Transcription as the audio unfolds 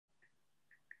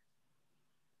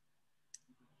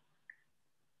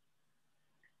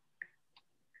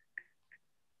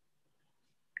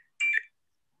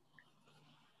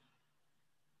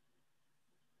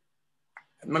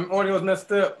My audio's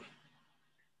messed up.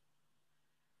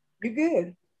 You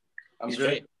good? I'm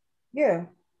good. Yeah.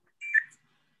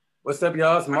 What's up,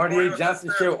 y'all? It's Marty A.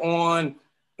 Johnson show on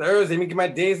Thursday. Let me get my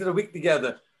days of the week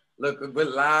together. Look, we're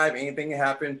live. Anything can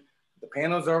happen. The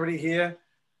panel's already here.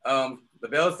 The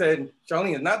bell said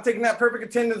Charlene is not taking that perfect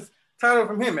attendance title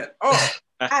from him at all.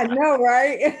 I know,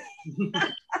 right?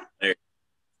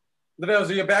 The bell,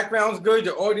 so your background's good,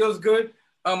 your audio's good.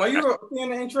 Are you a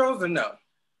fan of intros or no?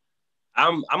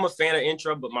 I'm a fan of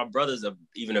intro, but my brother's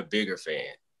even a bigger fan.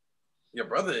 Your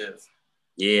brother is.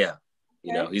 Yeah,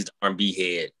 you know, he's the R&B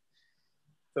head.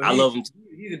 So I love him.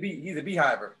 He's a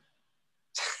beehiver.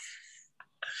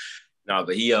 No,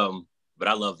 but but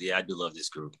I do love this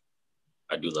group.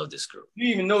 I do love this group. You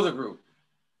even know the group?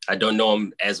 I don't know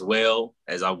them as well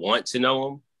as I want to know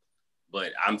them,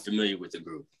 but I'm familiar with the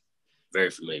group. Very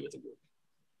familiar with the group.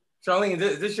 Charlene,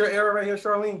 is this your era right here,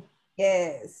 Charlene?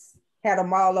 Yes. Had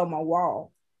them all on my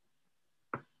wall.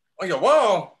 On your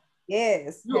wall?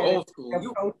 Yes. You're old school.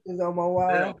 You posters on my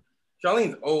wall. Yeah.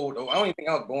 Charlene's old. I don't even think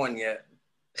I was born yet.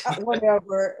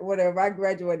 Whatever. I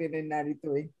graduated in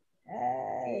 93.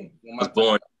 Hey. I was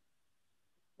born.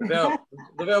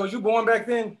 Lavelle, was you born back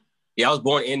then? Yeah, I was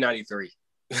born in 93.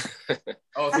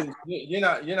 Oh, so you're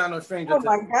not no stranger. Oh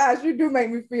my gosh, you do make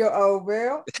me feel old,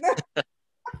 Bill.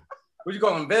 What you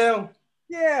call him, Bill?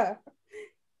 Yeah,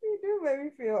 you do make me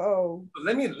feel old.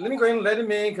 Let me go ahead and let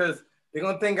him in because they're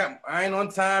gonna think I ain't on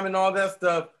time and all that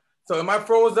stuff. So am I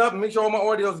froze up? Make sure all my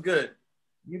audio's good.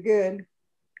 You good?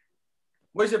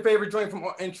 What's your favorite joint from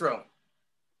intro?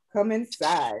 Come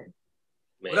Inside.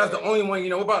 Well, that's the only one, you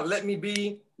know. What about Let Me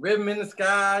Be, Rhythm in the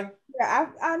Sky? Yeah,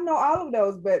 I know all of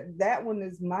those, but that one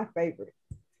is my favorite.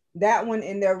 That one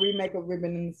in their remake of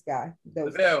Ribbon in the Sky.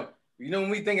 Lavelle, you know when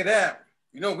we think of that,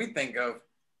 you know what we think of?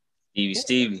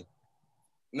 Stevie.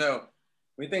 No,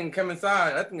 we think Come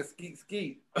Inside. I think it's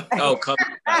Skeet. Oh, Come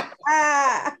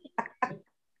Inside.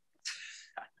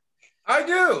 I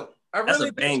do. That's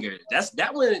a banger.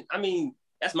 That one. I mean,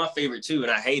 that's my favorite too,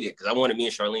 and I hate it because I wanted me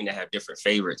and Charlene to have different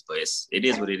favorites, but it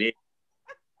is what it is.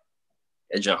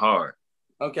 It's just hard.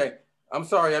 Okay, I'm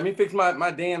sorry. Let me fix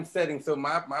my damn settings. So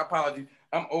my apologies.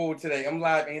 I'm old today. I'm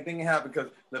live. Anything can happen because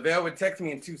Lavelle would text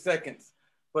me in 2 seconds.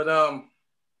 But I'm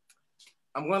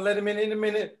gonna let him in a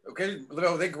minute. Okay,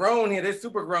 Lavelle, they're grown here. They're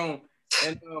super grown,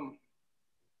 and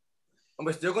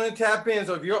we're still gonna tap in.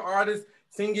 So if you're an artist,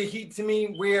 sing your heat to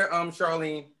me. Where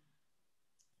Charlene?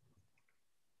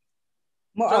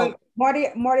 Marty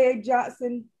A.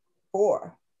 Johnson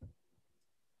 4.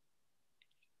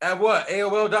 At what?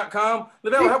 AOL.com?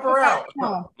 Lavelle, help her out.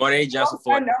 Marty A. Johnson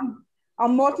 4.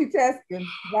 I'm multitasking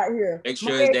right here. Make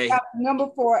sure it's that. Number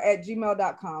 4 at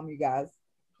gmail.com, you guys.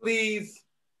 Please.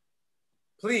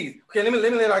 Okay, let me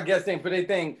let our guests think for their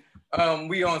thing.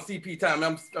 We on CP time.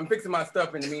 I'm fixing my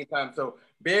stuff in the meantime. So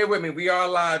bear with me. We are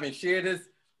live and share this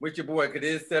with your boy because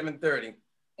it is 7:30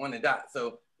 on the dot.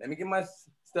 So let me get my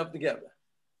stuff together.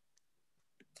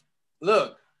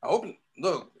 Look, it's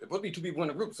supposed to be 2 people in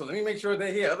the group, so let me make sure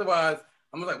they're here. Otherwise,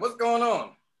 I'm like, what's going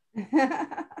on?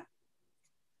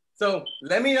 So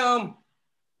let me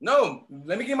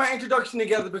get my introduction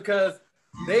together because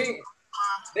they're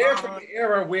from the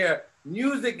era where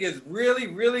music is really,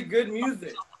 really good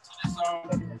music.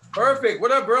 Perfect.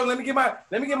 What up, bro? Let me get my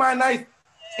nice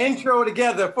intro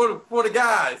together for the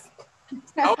guys.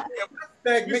 I was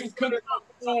making sure they're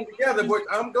together, but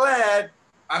I'm glad.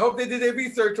 I hope they did their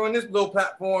research on this little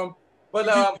platform. But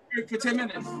for 10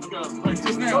 minutes.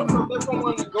 Just now. That's from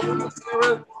one of the golden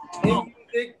era in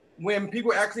music when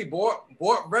people actually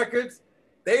bought records.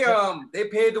 They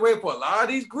paved the way for a lot of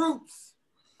these groups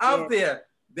out there.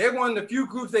 They're one of the few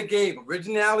groups that gave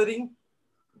originality,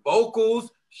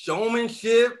 vocals,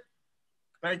 showmanship.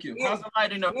 Thank you. How's the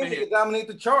lighting up there? Dominate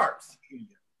the charts.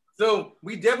 So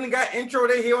we definitely got intro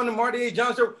day here on the Marty A.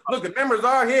 Johnson show. Look, the members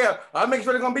are here. I'll make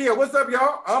sure they're gonna be here. What's up,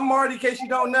 y'all? I'm Marty, in case you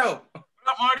don't know. What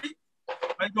up, Marty?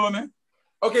 How you doing, man?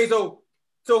 Okay, so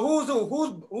who's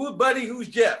who? Who's Buddy? Who's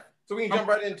Jeff? So we can jump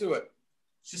right into it.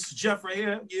 This is Jeff right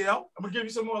here. Yeah, I'm gonna give you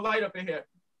some more light up in here.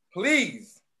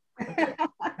 Please.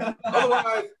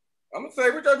 Otherwise, I'm gonna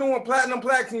say what y'all doing platinum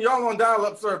plaques and y'all on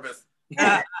dial-up service.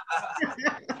 I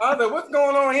was like, what's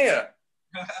going on here?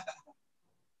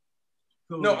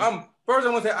 Cool. No, first I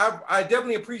want to say I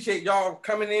definitely appreciate y'all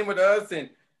coming in with us and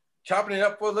chopping it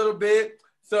up for a little bit.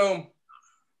 So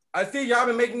I see y'all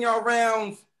been making y'all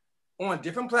rounds on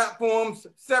different platforms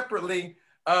separately.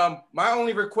 My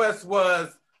only request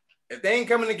was if they ain't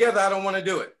coming together, I don't want to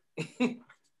do it.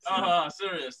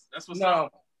 Serious. That's what's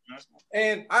up.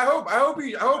 And I hope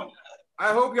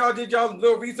y'all did y'all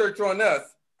little research on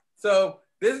us. So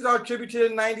this is our tribute to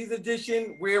the 90s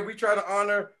edition where we try to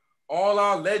honor all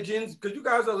our legends, because you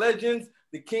guys are legends,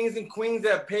 the kings and queens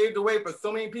that have paved the way for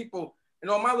so many people. And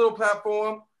on my little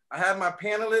platform, I have my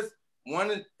panelists.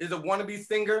 One is a wannabe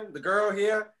singer, the girl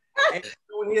here, and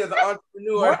one here is an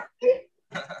entrepreneur.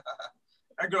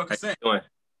 That girl can sing. So,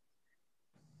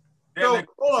 hold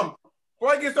on.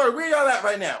 Before I get started, where y'all at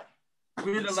right now?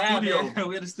 We're in the lab, man.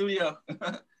 We're in the studio.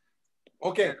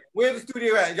 Okay, where's the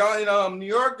studio at? Y'all in New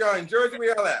York? Y'all in Jersey?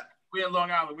 Where y'all at? We're in Long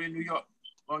Island. We're in New York.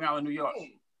 Long Island, New York.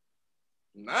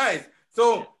 Nice.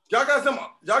 So y'all got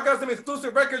some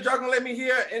exclusive records y'all gonna let me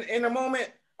hear in a moment?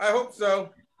 I hope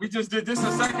so. We just did this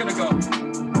a second ago.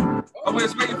 I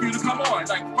was waiting for you to come on,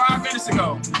 like 5 minutes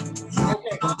ago.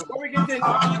 Okay, before we get to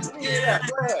let me hear that.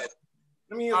 Go ahead.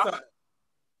 Let me hear something.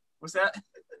 What's that?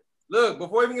 Look,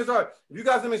 before we even get started, if you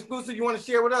got some exclusive you want to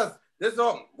share with us,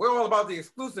 we're all about the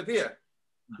exclusive here.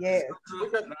 Yeah.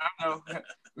 I know.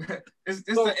 It's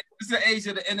the age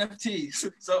of the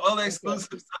NFTs. So all the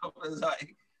exclusive stuff is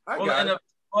like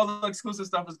all the exclusive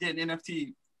stuff is getting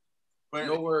NFT. But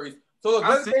no worries. So look,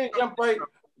 let's jump right.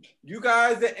 You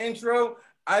guys, the intro.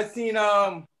 I seen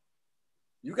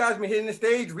you guys been hitting the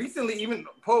stage recently, even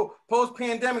post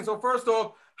pandemic. So first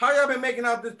off, how y'all been making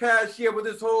out this past year with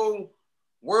this whole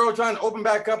world trying to open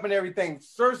back up and everything?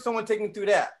 Sir, someone take me through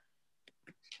that.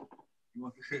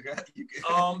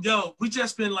 Yo, we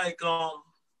just been like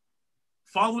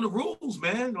following the rules,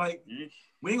 man. Like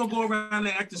we ain't gonna go around and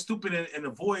acting stupid and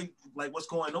avoid like what's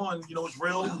going on. You know, it's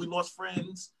real. We lost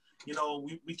friends. You know,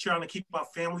 we trying to keep our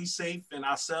family safe and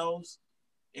ourselves.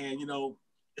 And you know,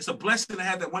 it's a blessing to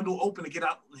have that window open to get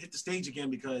out and hit the stage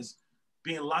again, because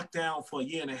being locked down for a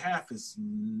year and a half is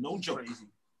no joke. Crazy.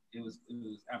 It was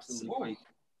absolutely crazy.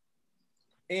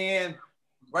 And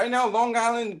right now, Long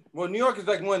Island, well, New York is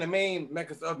like one of the main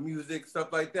meccas of music,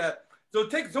 stuff like that. So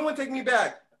someone take me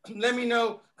back. Let me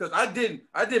know, because I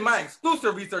did my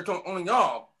exclusive research on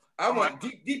y'all. I went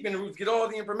deep in the roots, get all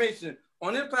the information.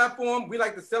 On this platform, we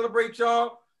like to celebrate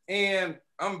y'all, and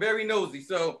I'm very nosy.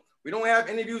 So we don't have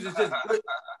interviews. It's just good,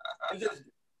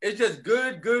 it's just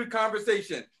good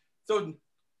conversation. So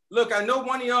look, I know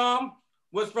one of y'all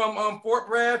was from Fort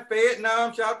Bragg,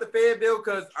 Vietnam. Shout out to Fayetteville,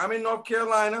 because I'm in North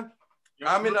Carolina.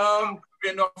 I'm in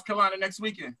North Carolina next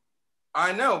weekend.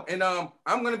 I know, and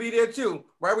I'm gonna be there too.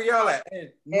 Where we y'all at?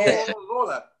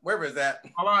 Lola, where is that?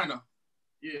 Carolina.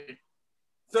 Yeah.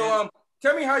 So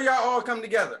tell me how y'all all come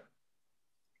together.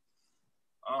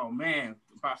 Oh man,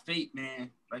 by fate,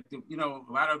 man. Like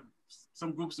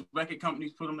some groups of record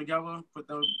companies put them together.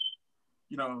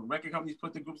 Record companies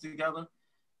put the groups together.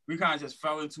 We kind of just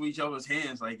fell into each other's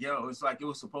hands. Like, yo, it's like it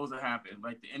was supposed to happen.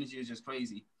 Like the energy is just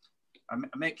crazy. I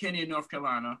met Kenny in North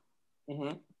Carolina.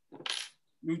 Mm-hmm.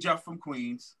 Knew Jeff from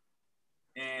Queens,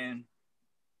 and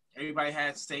everybody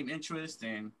had the same interests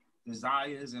and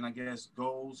desires and I guess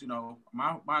goals. You know,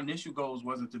 my initial goals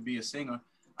wasn't to be a singer.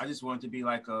 I just wanted to be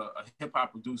like a hip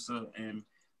hop producer and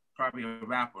probably a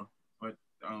rapper. But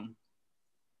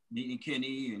meeting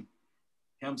Kenny and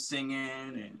him singing,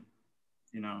 and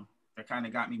you know, that kind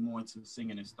of got me more into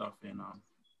singing and stuff. And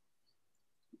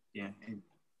and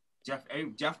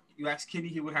Jeff, you asked Kenny,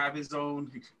 he would have his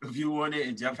own view on it,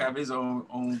 and Jeff have his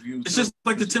own view. It's just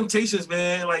like the Temptations,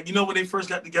 man. Like, you know, when they first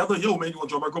got together, yo, man, you want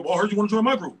to join my group? Oh, I heard you want to join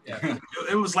my group. Yeah.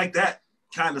 It was like that,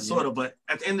 kind of, sort of. But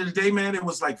at the end of the day, man, it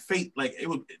was like fate. Like,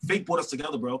 fate brought us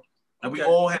together, bro. Like, we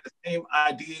all had the same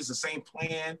ideas, the same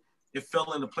plan. It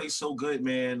fell into place so good,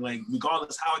 man. Like,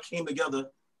 regardless how it came together,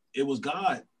 it was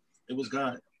God. It was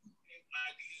God.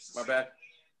 My bad.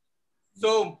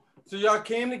 So y'all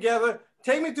came together.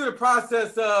 Take me through the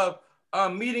process of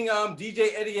meeting DJ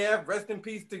Eddie F. Rest in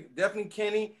peace to definitely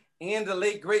Kenny and the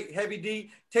late great Heavy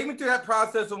D. Take me through that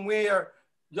process of where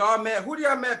y'all met. Who do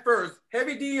y'all met first,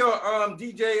 Heavy D or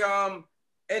DJ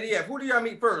Eddie F? Who do y'all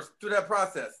meet first through that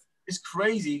process? It's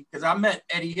crazy because I met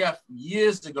Eddie F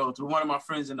years ago through one of my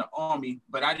friends in the Army,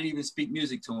 but I didn't even speak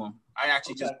music to him. I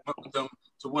actually just went with them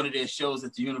to one of their shows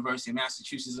at the University of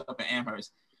Massachusetts up in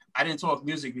Amherst. I didn't talk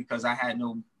music because I had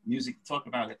no music to talk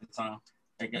about at the time.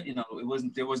 Like, you know,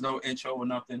 there was no intro or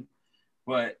nothing.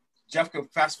 But Jeff could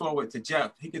fast forward to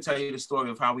Jeff. He could tell you the story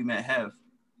of how we met Hev.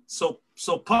 So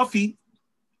Puffy,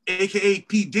 aka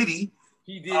P. Diddy,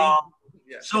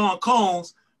 Sean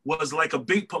Combs was like a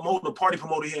big party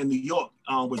promoter here in New York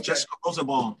with Jessica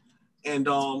Rosenbaum. And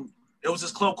it was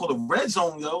this club called the Red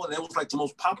Zone, yo, and it was like the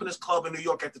most popular club in New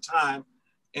York at the time.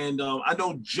 And I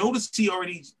know Jodeci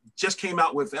already just came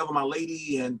out with Ever My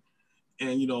Lady, and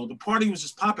you know, the party was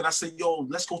just popping. I said, yo,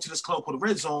 let's go to this club called the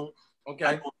Red Zone.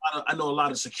 Okay. I know a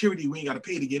lot of security. We ain't got to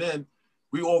pay to get in.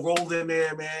 We all rolled in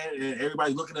there, man, and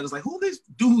everybody looking at us like, who these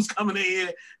dudes coming in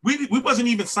here? We wasn't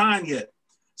even signed yet.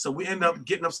 So we ended up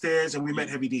getting upstairs and we met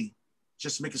Heavy D.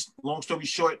 Just to make a long story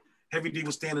short, Heavy D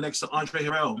was standing next to Andre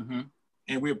Harrell,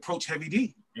 and we approached Heavy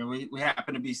D. And we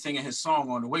happened to be singing his song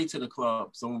on the way to the club.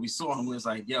 So when we saw him, we was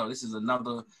like, yo, this is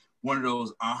another one of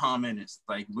those aha minutes,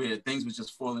 like where things was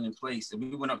just falling in place. And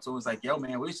we went up to him, was like, yo,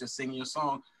 man, we was just singing your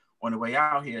song on the way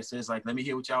out here. So it's like, let me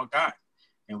hear what y'all got.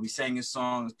 And we sang his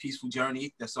song, Peaceful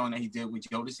Journey, that song that he did with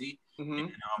Jodeci.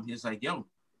 And he was like, yo,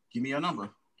 give me your number.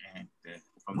 And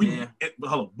from there.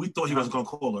 Hold on, we thought he wasn't going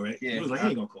to call her, right? Yeah. He was like, he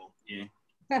ain't going to call. Yeah.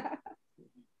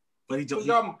 But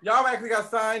y'all actually got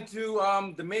signed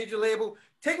to the major label.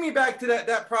 Take me back to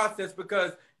that process,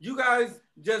 because you guys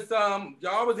just,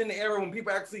 y'all was in the era when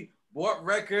people actually bought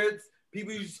records.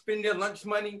 People used to spend their lunch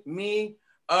money,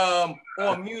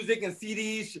 on music and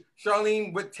CDs,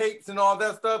 Charlene with tapes and all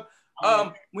that stuff.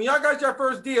 When y'all got your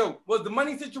first deal, was the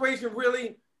money situation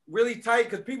really, really tight?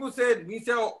 Because people said we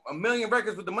sell 1 million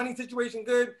records. Was the money situation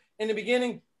good in the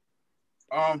beginning?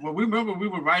 Well, we remember we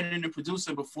were writing and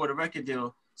producing before the record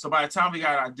deal. So by the time we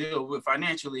got our deal,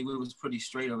 financially, we was pretty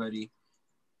straight already.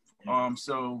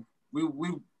 So we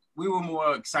were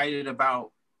more excited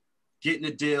about getting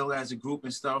a deal as a group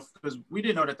and stuff, because we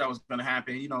didn't know that was going to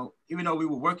happen. You know, even though we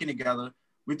were working together,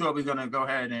 we thought we were going to go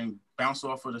ahead and bounce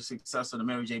off of the success of the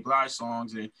Mary J. Blige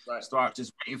songs and start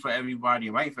just writing for everybody.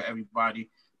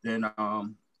 Then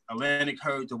Atlantic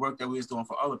heard the work that we was doing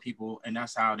for other people, and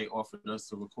that's how they offered us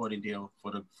the recording deal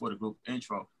for the group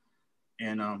intro.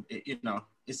 And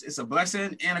it's a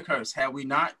blessing and a curse. Had we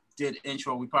not did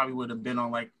intro, we probably would have been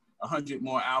on like 100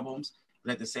 more albums.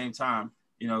 But at the same time,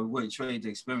 we wouldn't trade the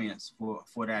experience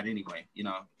for that anyway. It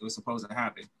was supposed to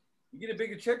happen. You get a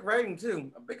bigger check writing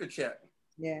too, a bigger check.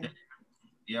 Yeah.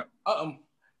 Yep.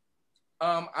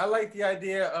 I like the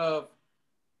idea of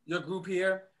your group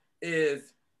here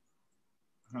is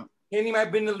Kenny might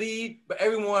have been the lead, but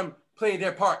everyone played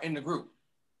their part in the group.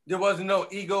 There wasn't no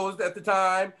egos at the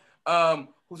time.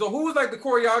 So who was like the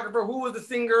choreographer? Who was the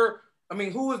singer? I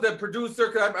mean, who was the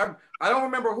producer? Cause I don't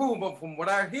remember who, but from what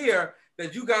I hear,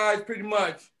 that you guys pretty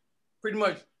much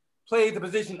played the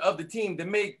position of the team to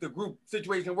make the group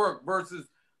situation work versus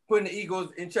putting the egos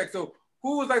in check. So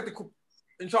who was like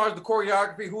in charge of the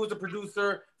choreography? Who was the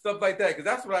producer? Stuff like that. Because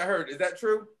that's what I heard. Is that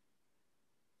true?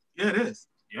 Yeah, it is.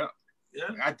 Yeah.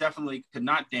 I definitely could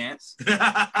not dance.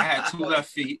 I had 2 left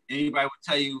feet. Anybody would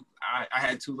tell you I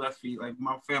had 2 left feet. Like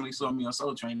my family saw me on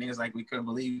Soul Train. They was like, we couldn't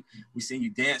believe we seen you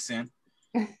dancing.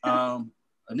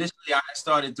 Initially, I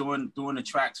started doing the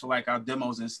tracks for like our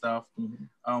demos and stuff.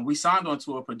 We signed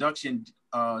onto a production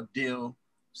deal.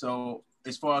 So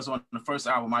as far as on the first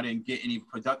album, I didn't get any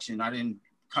production. I didn't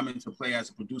come into play as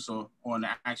a producer on the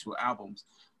actual albums.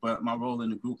 But my role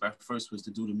in the group at first was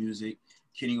to do the music.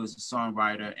 Kenny was the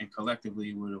songwriter, and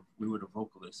collectively we were the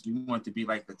vocalists. We wanted to be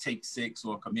like the Take 6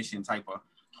 or commission type of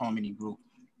harmony group.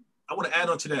 I want to add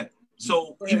on to that.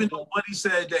 So even though Buddy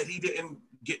said that he didn't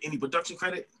get any production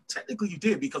credit, technically you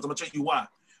did, because I'm gonna tell you why.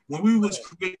 When we was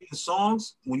creating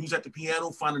songs, when you was at the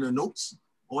piano, finding the notes,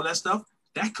 all that stuff,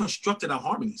 that constructed our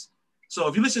harmonies. So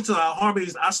if you listen to our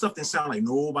harmonies, our stuff didn't sound like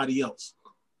nobody else.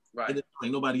 Right.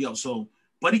 Like nobody else. So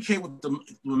Buddy came with the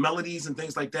melodies and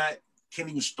things like that.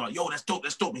 Kenny would start, yo, that's dope,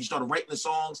 that's dope. And he started writing the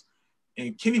songs.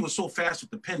 And Kenny was so fast with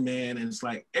the pen, man. And it's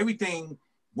like everything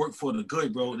worked for the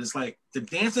good, bro. And it's like the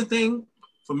dancing thing,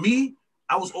 for me,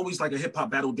 I was always like a hip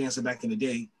hop battle dancer back in the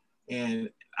day. And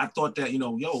I thought that,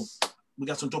 we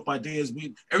got some dope ideas.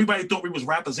 Everybody thought we was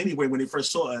rappers anyway when they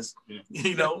first saw us.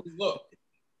 Yeah. Look.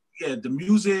 Yeah, the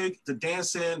music, the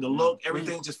dancing, the look,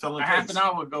 everything just fell in place. Half an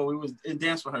hour ago, we was in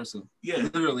dance rehearsal. Yeah.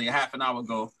 Literally a half an hour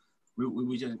ago.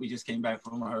 We just came back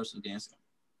from rehearsal dancing.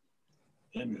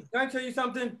 Can I tell you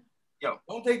something? Yo.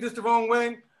 Don't take this the wrong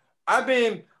way. I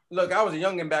was a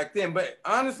youngin' back then, but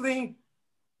honestly,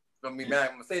 don't be mad,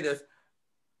 I'm gonna say this.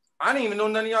 I didn't even know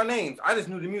none of y'all names. I just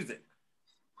knew the music.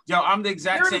 Yo, I'm the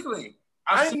exact Seriously. same.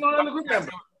 I didn't know none of the group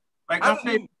members. Like I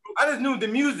just knew the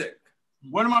music.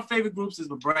 One of my favorite groups is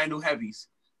the Brand New Heavies.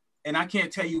 And I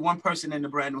can't tell you one person in the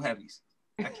Brand New Heavies.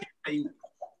 I can't tell you.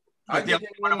 They're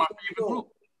one of my favorite groups.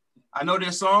 I know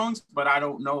their songs, but I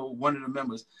don't know one of the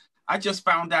members. I just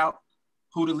found out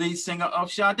who the lead singer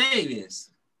of Sade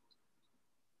is.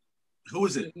 Who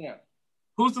is it? Yeah.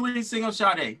 Who's the lead singer of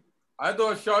Sade? I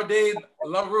thought Sade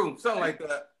La Rue, something like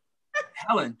that.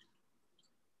 Helen.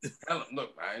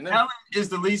 Look, Helen is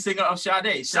the lead singer of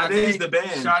Sade. Sade is the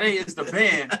band. Sade is the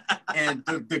band, and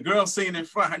the girl singing in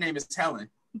front, her name is Helen.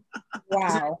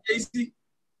 Wow. Is it Casey?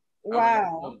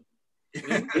 Wow.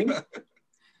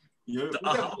 Yeah.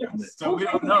 So we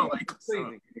don't know. Like,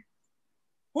 so.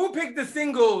 who picked the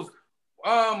singles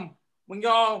when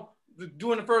y'all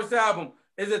doing the first album?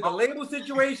 Is it the label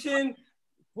situation?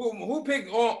 Who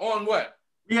picked on what?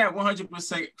 We had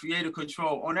 100% creative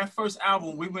control. On that first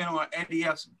album, we went on Eddie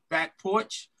F's back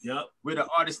porch. Yep. With an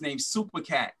artist named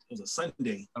Supercat. It was a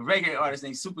Sunday. A reggae artist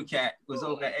named Supercat was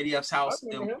over at Eddie F's house.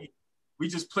 And we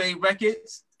just played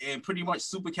records, and pretty much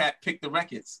Supercat picked the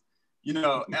records. You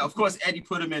know, and of course, Eddie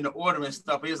put them in the order and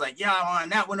stuff. He was like, yeah, I'm on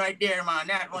that one right there, I'm on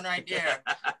that one right there.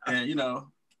 And, you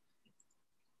know.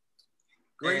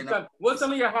 Great time. What's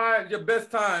some of your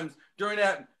best times during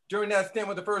that stint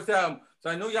with the first album? So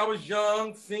I know y'all was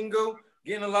young, single,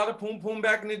 getting a lot of poom poom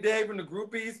back in the day from the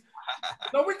groupies.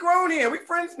 No, we grown here. We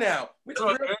friends now. We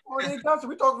talk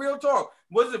real talk.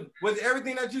 Was it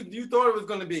everything that you thought it was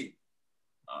going to be?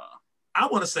 I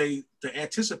want to say the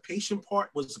anticipation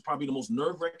part was probably the most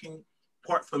nerve-wracking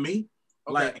part for me.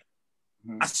 Okay. Like,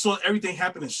 I saw everything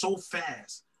happening so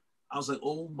fast. I was like,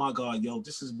 oh my God, yo,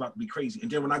 this is about to be crazy.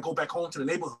 And then when I go back home to the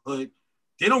neighborhood,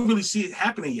 they don't really see it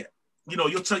happening yet. You know,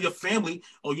 you'll tell your family,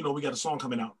 oh, you know, we got a song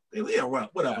coming out. They, yeah, well,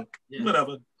 whatever.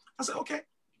 I said, okay.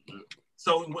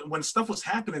 So when stuff was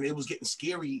happening, it was getting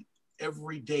scary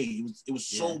every day. It was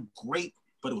so great,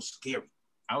 but it was scary.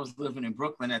 I was living in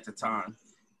Brooklyn at the time.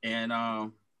 And I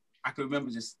could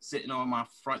remember just sitting on my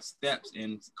front steps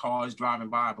and cars driving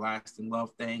by blasting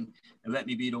Love Thing and Let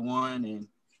Me Be the One,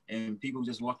 and people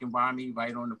just walking by me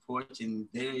right on the porch, and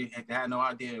they had no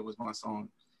idea it was my song.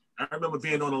 I remember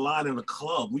being on the line in a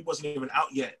club. We wasn't even out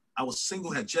yet. I was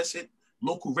single, had just hit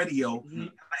local radio. Mm-hmm.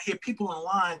 And I hear people on the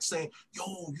line saying, yo,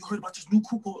 you heard about this new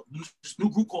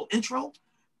group called Intro?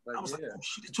 I was like, oh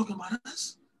shit, they're talking about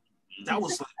us? That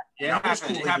was like,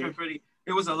 it happened pretty.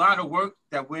 It was a lot of work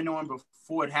that went on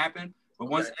before it happened. But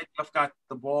once Eddie got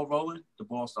the ball rolling, the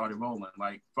ball started rolling.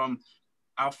 Like from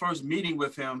our first meeting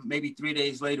with him, maybe 3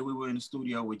 days later, we were in the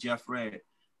studio with Jeff Redd.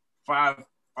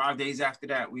 Five days after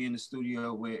that, we in the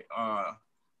studio with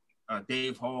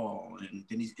Dave Hall, and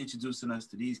then he's introducing us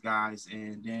to these guys.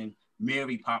 And then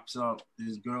Mary pops up,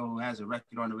 this girl who has a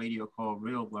record on the radio called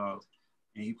Real Love,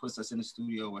 and he puts us in the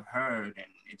studio with her, and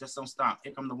it just don't stop.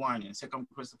 Here come the Winans, here come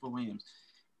Christopher Williams.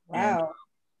 Wow. And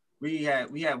we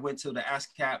had went to the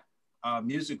ASCAP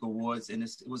Music Awards, and it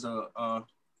was a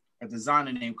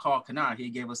designer named Carl Canard. He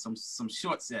gave us some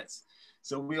short sets.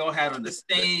 So we all had on the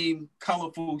same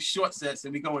colorful short sets,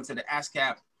 and we go into the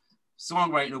ASCAP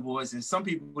Songwriting Awards, and some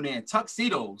people were in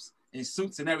tuxedos and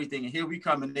suits and everything, and here we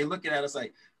come, and they looking at us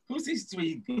like, who's these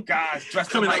three guys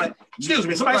dressed up like, excuse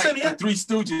me, somebody said the Three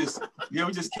Stooges. Yeah,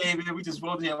 we just came in, we just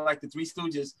rolled in here like the Three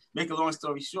Stooges. Make a long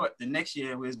story short, the next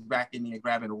year we was back in there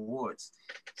grabbing awards.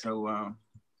 So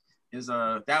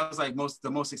that was like the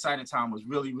most exciting time was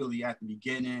really at the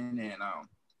beginning, and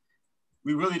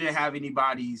we really didn't have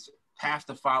anybody's path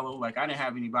to follow. Like I didn't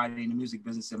have anybody in the music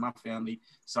business in my family,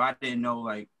 so I didn't know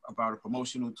like about a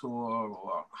promotional tour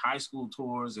or high school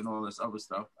tours and all this other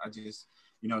stuff. I just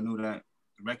knew that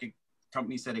the record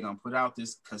company said they're gonna put out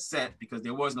this cassette because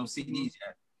there was no CDs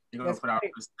yet. They're gonna put out a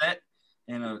cassette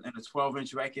and a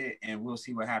 12-inch record, and we'll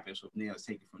see what happens from there. Let's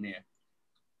take it from there.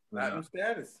 Platinum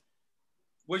status.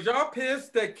 Was y'all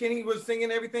pissed that Kenny was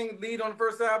singing everything lead on the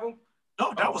first album?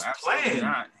 No, that was planned.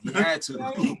 Not. He had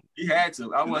to. He had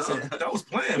to. I wasn't. No, that was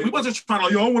planned. We wasn't trying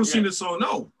to, yo, I want to sing this song.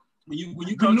 No. When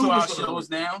you come to our shows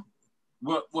now,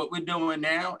 what we're doing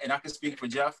now, and I can speak for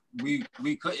Jeff, we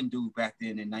couldn't do back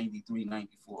then in 93,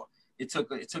 94. It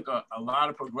took a lot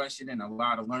of progression and a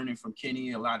lot of learning from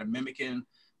Kenny, a lot of mimicking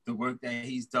the work that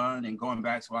he's done and going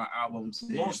back to our albums.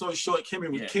 Long story short,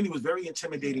 Kenny was very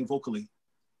intimidating vocally.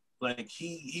 Like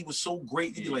he was so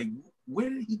great. You'd be like, where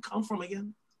did he come from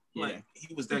again? Like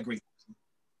he was that great.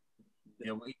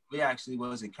 Yeah, we actually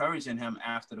was encouraging him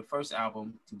after the first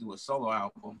album to do a solo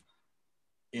album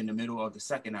in the middle of the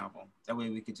second album. That way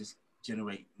we could just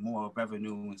generate more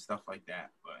revenue and stuff like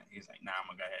that. But he's like, nah, I'm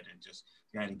gonna go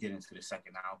ahead and get into the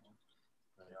second album.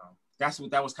 But,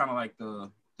 that was kind of like the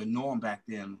norm back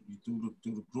then. You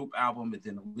do the group album, and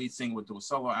then the lead singer would do a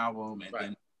solo album, and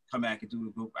then come back and do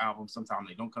the group album. Sometimes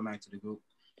they don't come back to the group,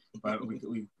 but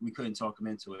we couldn't talk them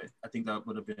into it. I think that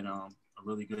would have been a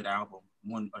really good album,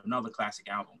 another classic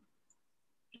album.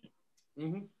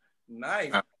 Mm-hmm.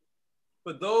 Nice.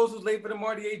 For those who's late for the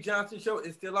Marty A. Johnson Show,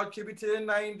 it's still our tribute to the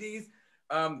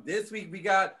 90s. This week we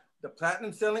got the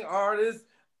platinum selling artist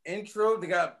Intro. They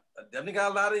definitely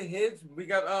got a lot of hits. We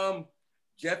got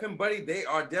Jeff and Buddy. They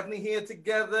are definitely here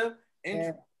together.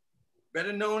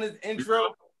 Better known as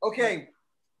Intro. Okay,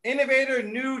 innovator,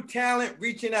 new talent,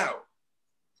 reaching out.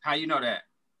 How you know that?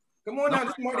 Come on now,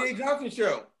 this is Marty A. Johnson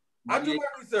Show. I do my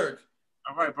research.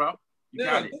 All right, bro. You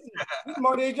got it. This is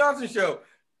Marty A. Johnson Show.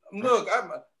 Look,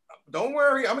 don't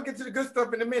worry. I'm gonna get to the good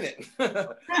stuff in a minute. Is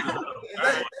that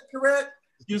correct?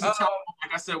 Use the time.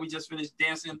 Like I said, we just finished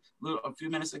dancing a few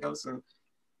minutes ago, so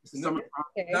it's the summer.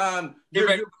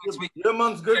 You're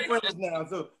amongst good friends now,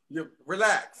 so you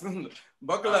relax,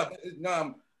 buckle up.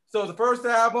 So the first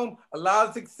album, a lot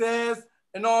of success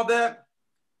and all that.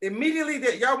 Immediately,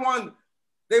 that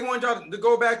they want y'all to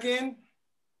go back in.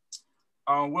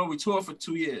 Well, we toured for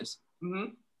 2 years.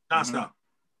 Non-stop.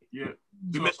 Yeah.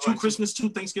 We missed 2 Christmas, 2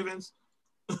 Thanksgivings.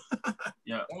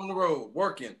 Yeah. On the road,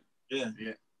 working. Yeah.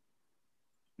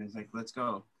 It's like, let's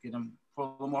go.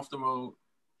 Pull them off the road.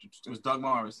 It was Doug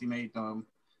Morris. He made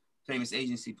famous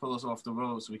agency pull us off the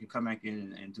road so we could come back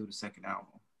in and do the second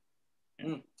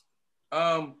album.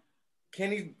 Yeah.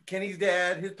 Kenny's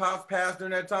dad, his pops passed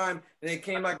during that time, and it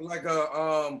came like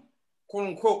a quote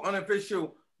unquote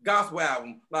unofficial gospel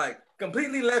album, like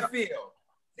completely left field.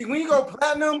 See, when you go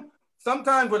platinum,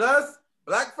 sometimes with us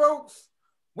black folks,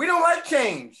 we don't like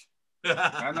change.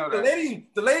 I know that.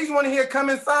 The ladies want to hear "Come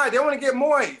Inside." They want to get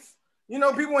moist. You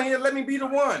know, people want to hear "Let Me Be the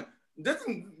One." This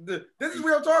is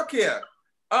real talk here.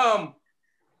 From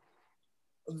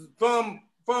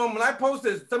when I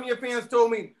posted, some of your fans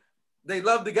told me they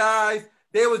loved the guys.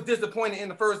 They was disappointed in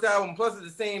the first album. Plus, at the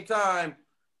same time,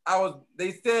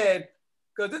 they said,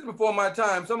 because this is before my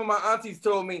time, some of my aunties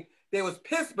told me they was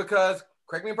pissed because,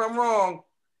 correct me if I'm wrong,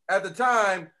 at the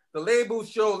time, the labels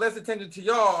showed less attention to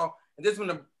y'all. And this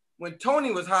when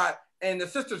Tony was hot and the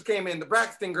sisters came in, the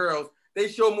Braxton girls, they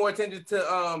showed more attention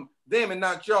to them and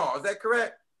not y'all. Is that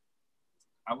correct?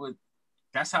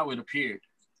 That's how it appeared.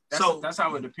 That's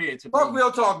how it appeared to talk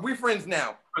real talk. We friends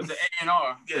now. But the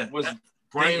A&R was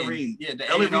Brian Reed. Yeah, the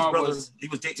A&R brothers. He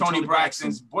was dating Tony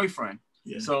Braxton's boyfriend.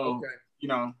 Yeah. So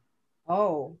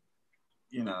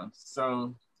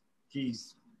so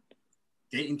he's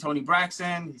dating Tony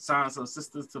Braxton. He signs her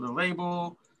sisters to the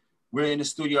label. We're in the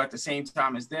studio at the same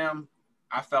time as them.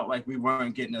 I felt like we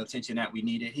weren't getting the attention that we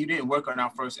needed. He didn't work on our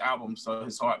first album, so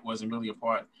his heart wasn't really a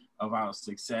part of our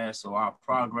success or our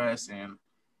progress. And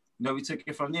we took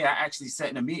it from there. I actually sat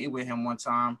in a meeting with him one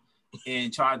time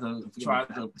and tried to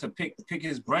pick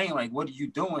his brain, like, what are you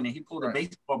doing? And he pulled a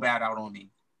baseball bat out on me.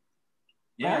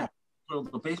 Yeah.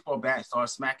 Pulled the baseball bat, started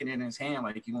smacking it in his hand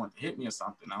like he wanted to hit me or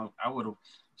something. I would have,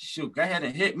 shoot, go ahead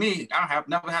and hit me.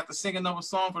 Never have to sing another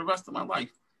song for the rest of my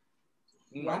life.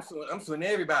 I'm suing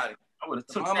everybody. I would have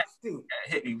took that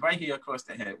hit me right here across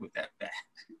the head with that bat.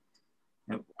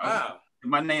 Wow.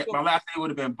 My last name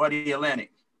would have been Buddy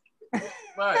Atlantic.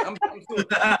 Right. I'm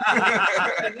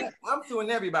suing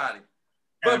everybody.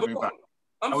 But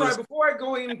before I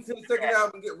go into the second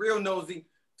album and get real nosy,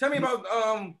 tell me about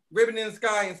Ribbon in the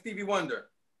Sky and Stevie Wonder.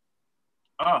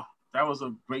 Oh, that was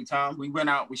a great time. We went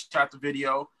out, we shot the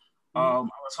video. I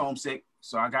was homesick,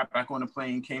 so I got back on the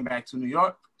plane, came back to New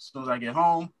York. As soon as I get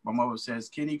home, my mother says,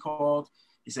 Kenny called.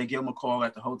 He said, give him a call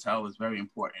at the hotel. It's very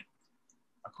important.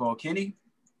 I called Kenny.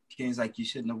 Kenny's like, you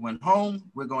shouldn't have went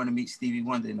home. We're going to meet Stevie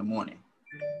Wonder in the morning.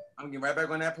 I'm getting right back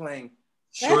on that plane.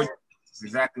 Sure. That's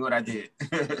exactly what I did.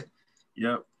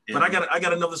 Yep. But I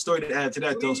got another story to add to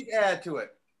that, though. Add to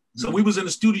it. So we was in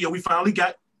the studio. We finally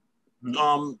got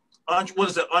what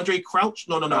is it? Andre Crouch?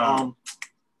 No.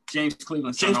 James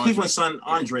Cleveland's son,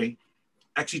 Andre,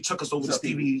 actually took us over to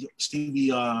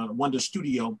Stevie Wonder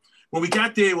studio. When we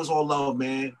got there, it was all love,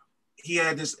 man. He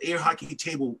had this air hockey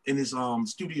table in his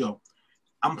studio.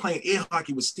 I'm playing air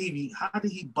hockey with Stevie. How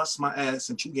did he bust my ass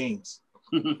in 2 games?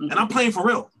 And I'm playing for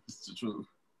real. It's the truth.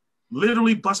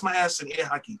 Literally bust my ass in air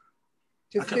hockey.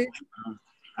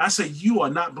 I said, you are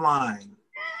not blind.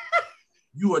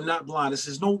 You are not blind.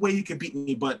 There's no way you can beat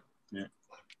me, but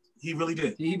he really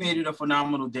did. He made it a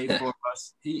phenomenal day for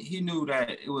us. He knew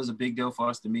that it was a big deal for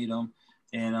us to meet him.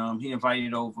 And he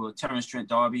invited over Terrence Trent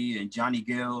D'Arby and Johnny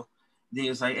Gill. Then he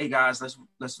was like, hey guys,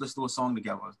 let's do a song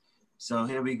together. So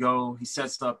here we go. He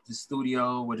sets up the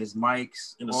studio with his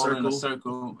mics in a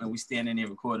circle, and we standing there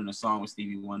recording a song with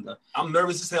Stevie Wonder. I'm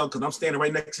nervous as hell because I'm standing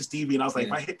right next to Stevie, and I was like,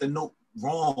 if I hit the note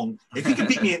wrong, if he can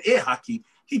beat me in air hockey,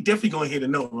 he definitely gonna hit the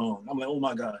note wrong. I'm like, oh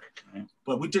my God. Right.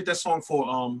 But we did that song for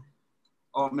All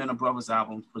Men Are Brothers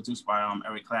album, produced by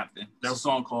Eric Clapton. That's a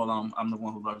song called I'm the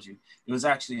One Who Loves You. It was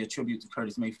actually a tribute to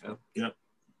Curtis Mayfield. Yep.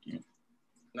 Yeah.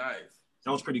 Nice.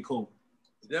 That was pretty cool.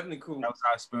 Definitely cool. That was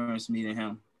our experience meeting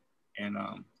him. And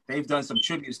they've done some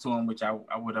tributes to him, which I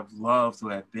would have loved to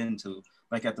have been to.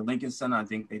 Like at the Lincoln Center, I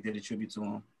think they did a tribute to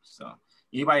him. So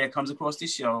anybody that comes across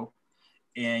this show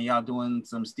and y'all doing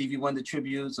some Stevie Wonder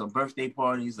tributes or birthday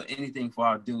parties or anything for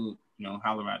our dude,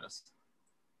 holler at us.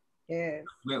 Yeah.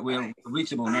 We're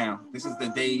reachable now. This is the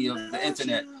day of the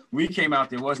internet. We came out,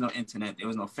 there was no internet. There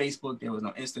was no Facebook. There was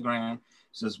no Instagram.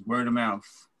 It's just word of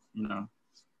mouth,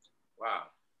 Wow.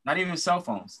 Not even cell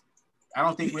phones. I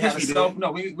don't think we had a cell.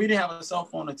 No, we didn't have a cell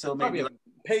phone until maybe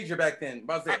pager back then.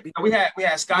 We had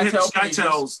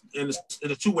SkyTels in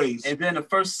the two ways. And then the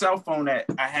first cell phone that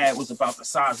I had was about the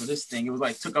size of this thing. It was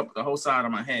like took up the whole side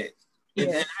of my head. And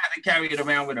then I had to carry it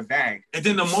around with a bag. And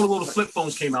then the Motorola flip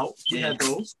phones came out. We had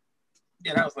those.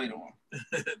 Yeah, that was later on.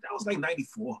 That was like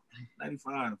 94,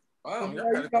 95. Wow,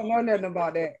 you don't know nothing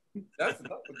about that. That's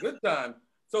a good time.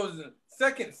 So the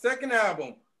second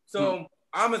album. So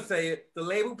I'm gonna say it. The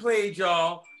label played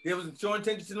y'all. They was showing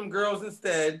attention to them girls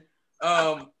instead.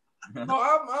 No,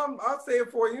 I'll say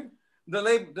it for you. The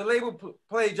label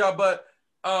played y'all, but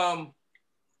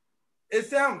it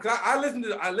sounds. I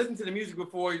listened to the music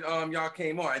before y'all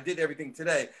came on. I did everything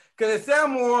today because it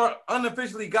sounds more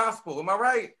unofficially gospel. Am I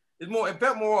right? It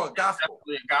felt more gospel.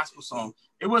 Definitely a gospel song.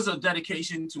 It was a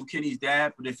dedication to Kenny's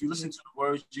dad, but if you listen to the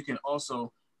words, you can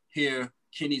also hear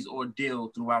Kenny's ordeal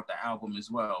throughout the album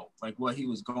as well, like what he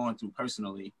was going through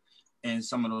personally. And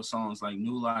some of those songs like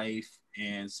New Life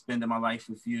and Spending My Life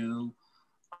With You,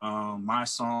 My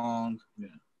Song.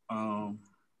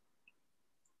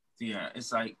 Yeah,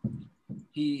 it's like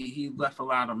he left a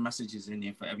lot of messages in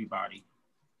there for everybody,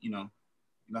 you know.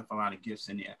 He left a lot of gifts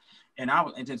in there. And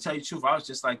to tell you the truth, I was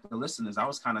just like the listeners. I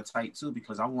was kind of tight too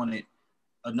because I wanted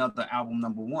another album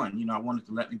number one. You know, I wanted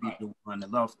to Let Me Be the One, the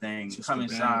Love Thing, Come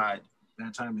Inside.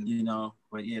 That timing. You know,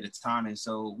 but yeah, the timing.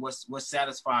 So what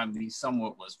satisfied me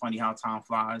somewhat was Funny How Time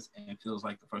Flies and Feels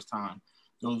Like the First Time.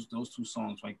 Those two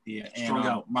songs right there. Strung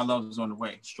Out. My Love Is On the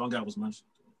Way. Strung Out was mentioned.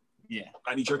 Yeah.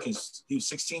 Rodney Jerkins, he was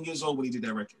 16 years old when he did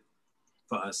that record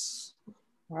for us.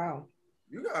 Wow.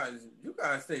 You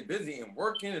guys stay busy and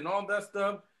working and all that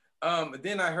stuff.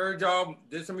 Then I heard y'all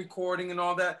did some recording and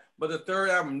all that, but the third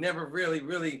album never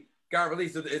really got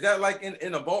released. So is that like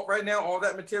in a vault right now, all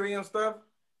that material and stuff?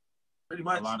 Pretty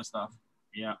much. A lot of stuff.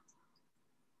 Yeah.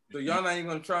 So y'all not even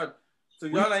gonna try. So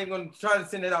y'all not even gonna try to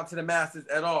send it out to the masses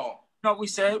at all. No, we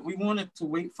said we wanted to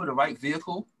wait for the right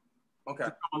vehicle. Okay. To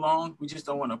come along. We just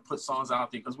don't want to put songs out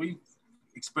there because we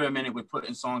experimented with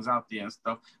putting songs out there and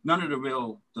stuff. None of the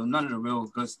real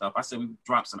good stuff. I said we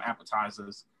dropped some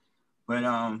appetizers, but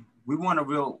we want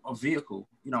a vehicle.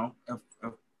 You know, if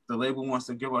the label wants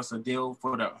to give us a deal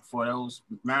for those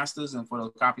masters and for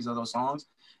those copies of those songs,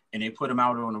 and they put them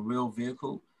out on a real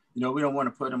vehicle, you know, we don't want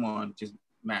to put them on just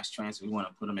mass transit. We want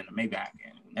to put them in the Maybach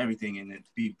and everything, and it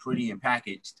be pretty and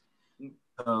packaged.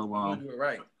 So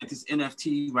right. This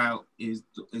NFT route is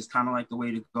kind of like the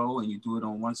way to go, and you do it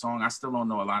on one song. I still don't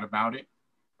know a lot about it,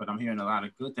 but I'm hearing a lot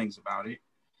of good things about it.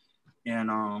 And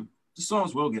the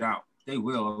songs will get out. They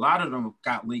will. A lot of them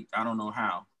got leaked. I don't know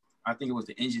how. I think it was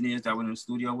the engineers that were in the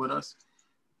studio with us.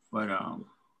 But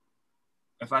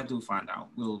if I do find out,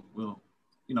 we'll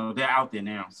you know, they're out there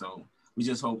now. So we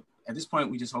just hope, at this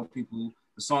point, we just hope people,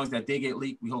 the songs that they get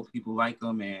leaked, we hope people like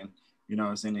them, and, you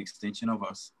know, it's an extension of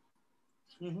us.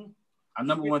 Mm-hmm. Our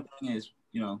number one thing is,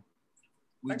 you know,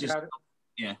 we just,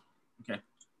 yeah, okay.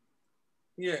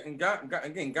 Yeah, and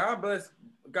God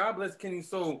bless Kenny.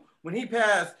 So when he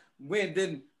passed,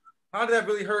 how did that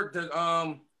really hurt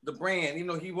the brand? You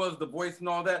know, he was the voice and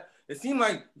all that. It seemed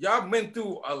like y'all went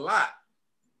through a lot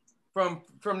from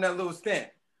that little stint.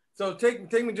 So take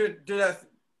me to that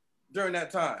during that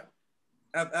time,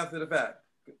 after the fact.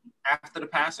 After the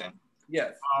passing?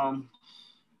 Yes.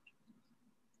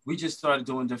 We just started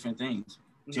doing different things.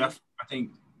 Mm-hmm. I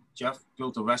think Jeff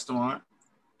built a restaurant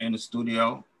and a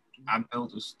studio. I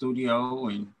built a studio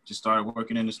and just started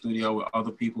working in the studio with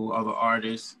other people, other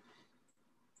artists.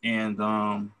 And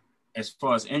as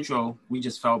far as intro, we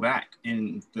just fell back.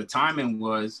 And the timing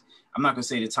was, I'm not gonna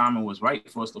say the timing was right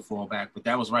for us to fall back, but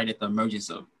that was right at the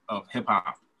emergence of hip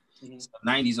hop. Mm-hmm. So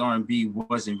 90s R&B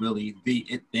wasn't really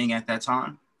the thing at that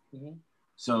time. Mm-hmm.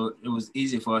 So it was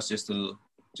easy for us just to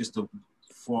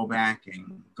fall back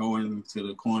and go into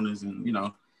the corners and, you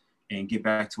know, and get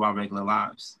back to our regular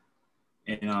lives.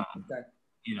 And,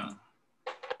 you know.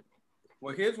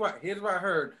 Well, here's what I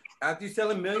heard. After you sell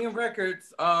 1 million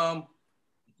records,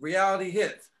 reality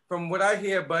hits. From what I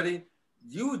hear, buddy,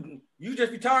 you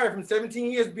just retired from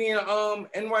 17 years being an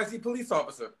NYC police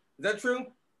officer. Is that true?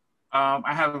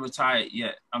 I haven't retired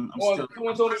yet. I'm still.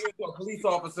 Someone told me you were a police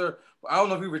officer. I don't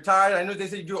know if you retired. I know they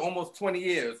said you do almost 20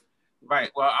 years. Right.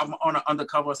 Well, I'm on an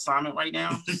undercover assignment right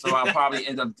now, so I'll probably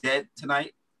end up dead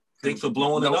tonight. Thanks for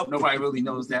blowing it up. Nobody really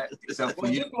knows that except for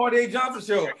you. Marty Johnson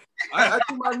show. I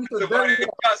think my music is very good.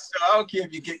 I don't care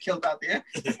if you get killed out there.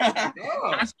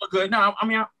 That's so good. No, I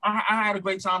mean, I had a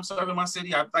great time serving my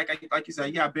city. Like you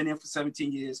said, yeah, I've been here for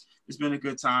 17 years. It's been a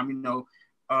good time. You know,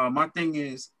 my thing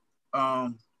is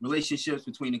relationships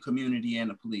between the community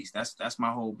and the police. That's my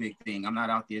whole big thing. I'm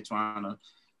not out there trying to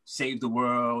save the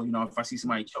world. You know, if I see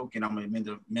somebody choking, I'm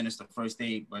gonna minister first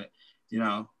aid. But you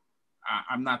know,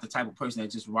 I'm not the type of person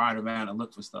that just ride around and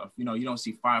look for stuff. You know, you don't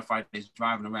see firefighters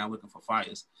driving around looking for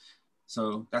fires.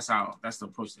 So that's the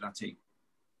approach that I take.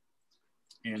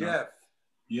 And, Jeff.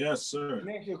 Yes, sir. Let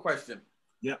me ask you a question.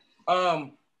 Yeah.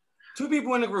 2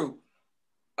 people in the group.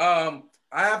 I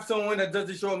have someone that does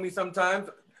the show with me sometimes.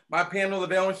 My panel,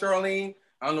 Lavelle and Charlene,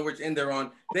 I don't know which end they're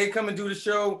on. They come and do the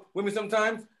show with me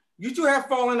sometimes. You 2 have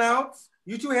fallen outs.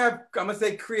 You 2 have, I'm gonna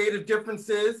say, creative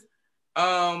differences.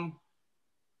 How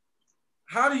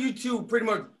do you 2 pretty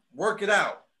much work it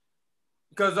out?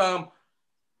 Because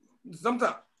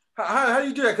sometimes, how do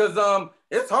you do that? Because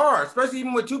it's hard, especially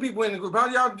even with 2 people in the group.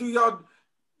 How do y'all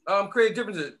create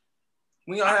differences?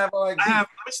 When y'all have like,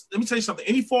 let me tell you something.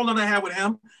 Any falling I had with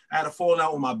him, I had a falling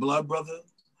out with my blood brother,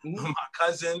 my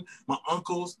cousin, my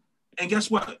uncles, and guess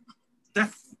what?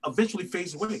 That eventually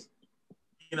fades away.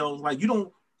 You know, like you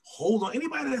don't hold on.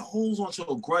 Anybody that holds on to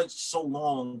a grudge so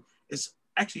long is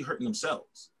actually hurting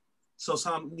themselves. So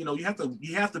you know, you have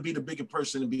to be the bigger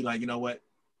person and be like, you know what?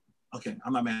 Okay,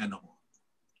 I'm not mad no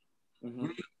more.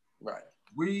 Right.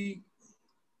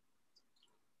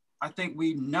 I think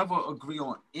we never agree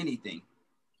on anything.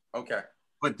 Okay.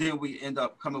 But then we end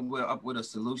up coming up with a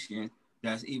solution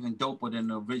that's even doper than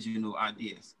the original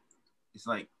ideas. It's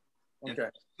like, as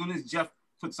soon as Jeff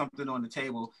puts something on the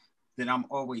table, then I'm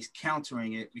always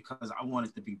countering it because I want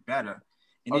it to be better.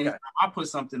 And then I put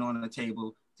something on the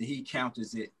table, then he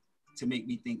counters it to make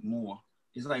me think more.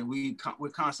 It's like we're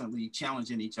constantly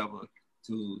challenging each other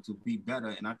to be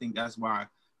better. And I think that's why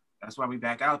we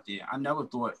back out there. I never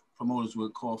thought promoters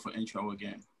would call for intro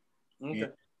again. Okay.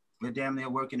 And we're damn near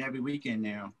working every weekend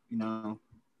now, you know.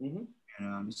 And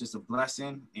it's just a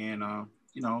blessing. And,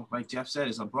 you know, like Jeff said,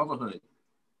 it's a brotherhood,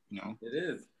 you know. It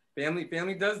is.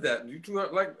 Family does that. You 2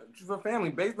 are like a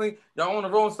family. Basically, y'all on the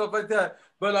road and stuff like that.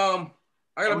 But I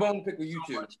got a bone to pick with you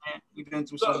 2. We've been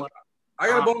through so much. I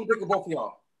got a bone to pick with both of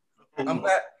y'all.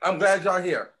 I'm glad y'all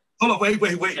here. Hold on, wait.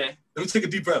 Okay. Let me take a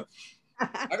deep breath.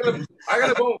 I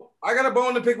got a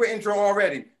bone to pick with intro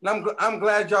already, and I'm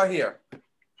glad y'all here.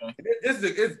 Okay.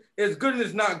 This is good and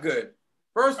it's not good.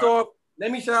 First off, let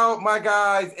me shout out my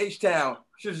guys H-Town,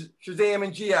 Shazam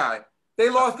and GI. They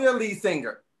lost their lead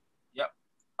singer. Yep.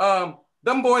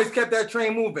 Them boys kept that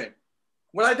train moving.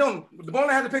 The bone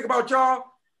I had to pick about y'all,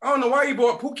 I don't know why you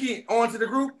brought Pookie onto the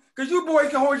group, because you boys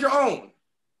can hold your own.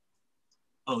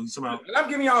 Oh, somehow. And I'm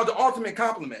giving y'all the ultimate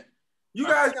compliment. You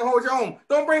guys can hold your own.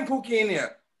 Don't bring Pookie in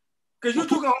there. Because you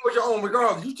 2 can hold your own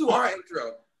regardless. You 2 are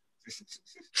intro.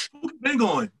 Been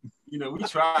going. You know, we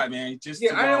try, man. I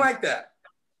didn't like that.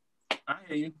 I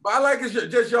hear you. But I like it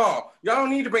just y'all. Y'all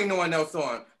don't need to bring no one else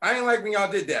on. I ain't like when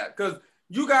y'all did that. Because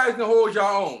you guys can hold your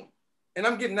own. And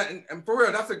I'm getting that. And for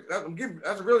real, that's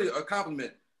really a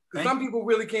compliment. Because some people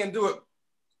really can't do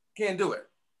it.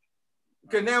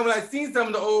 Because now when I seen some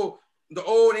of the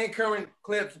old and current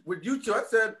clips with you 2, I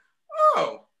said,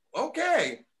 oh,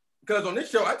 okay. Because on this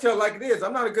show, I tell like it is.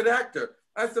 I'm not a good actor.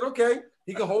 I said, okay,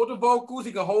 he can hold the vocals,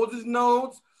 he can hold his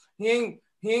notes. He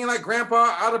ain't like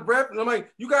grandpa out of breath. And I'm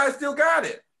like, you guys still got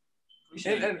it.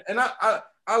 And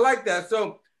I like that.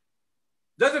 So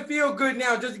does it feel good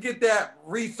now just to get that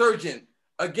resurgent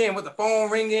again with the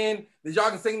phone ringing, that y'all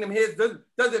can sing them hits?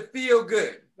 Does it feel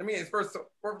good? I mean, it's first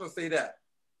to say that.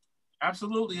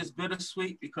 Absolutely. It's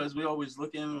bittersweet because we're always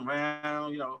looking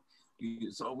around, you know.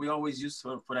 So we always used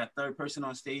for that third person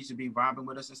on stage to be vibing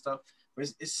with us and stuff.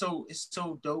 But it's so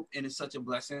dope, and it's such a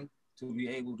blessing to be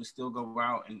able to still go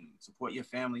out and support your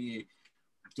family,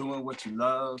 doing what you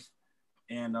love.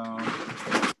 And oh,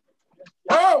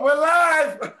 we're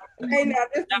live. Hey, now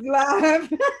this is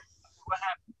live.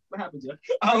 What happened, Jeff?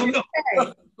 I don't know.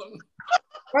 Okay.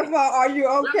 First of all, are you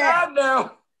okay? We're live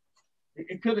now.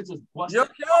 It could have just busted. You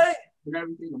okay? And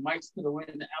everything. The mics could have went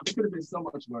in the out. It could have been so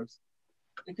much worse.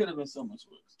 It could have been so much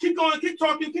worse. Keep going, keep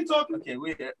talking. Okay,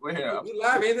 we're here. We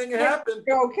live. Anything can happen.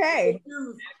 You're okay.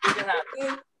 Do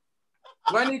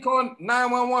I need to call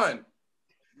 911?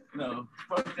 No.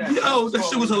 Fuck that. Yo, that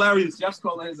shit was hilarious. Jeff's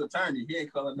calling his attorney. He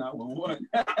ain't calling 911.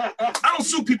 I don't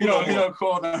sue people no more. He don't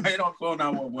call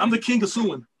 911. I'm the king of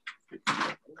suing.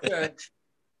 Okay.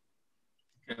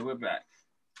 Okay, we're back.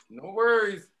 No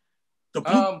worries.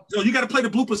 Yo, you got to play the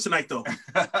bloopers tonight, though.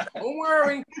 Don't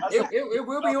worry. It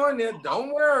will be on there.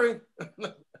 Don't worry.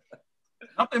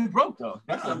 Nothing broke, though.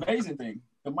 That's the amazing thing.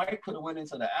 The mic could have went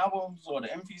into the albums or the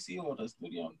MPC or the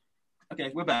studio.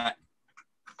 Okay, we're back.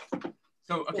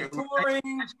 So, okay.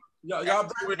 Touring. Y'all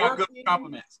we're not good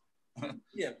compliments.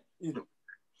 Yeah.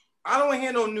 I don't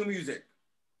hear no new music.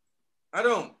 I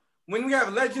don't. When we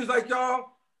have legends like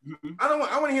y'all, I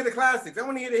want to hear the classics. I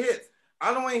want to hear the hits.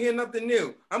 I don't want to hear nothing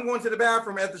new. I'm going to the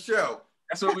bathroom at the show.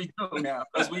 That's what we do now.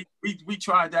 Because we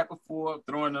tried that before,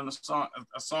 throwing on a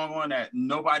song on that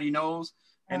nobody knows,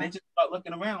 and they just start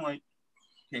looking around like,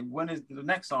 okay, when is the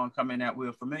next song coming that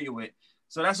we're familiar with?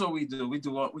 So that's what we do. We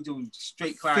do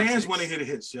straight classics. Fans want to hear the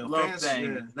hits, yo. Love Fans,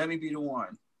 Thing, yeah. Let Me Be the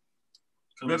One,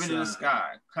 Come Ribbon in the Inside.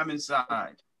 Sky, Come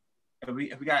Inside. If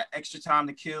we got extra time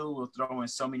to kill, we'll throw in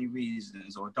So Many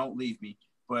Reasons or Don't Leave Me.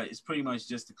 But it's pretty much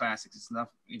just the classics. It's enough,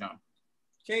 you know.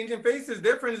 Changing Faces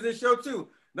different in this show too.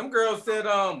 Them girls said,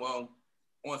 well,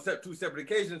 on two separate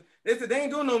occasions, they said they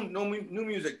ain't doing no new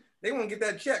music. They want to get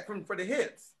that check for the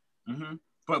hits. Mm-hmm.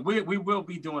 But we will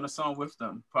be doing a song with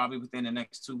them probably within the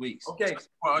next 2 weeks. Okay.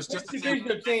 Well, it's just the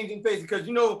division of Changing Faces, because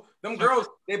you know them girls,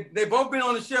 they both been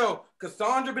on the show.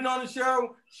 Cassandra been on the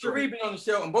show, Cherie been on the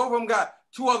show, and both of them got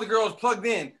two other girls plugged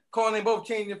in, calling them both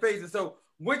Changing Faces. So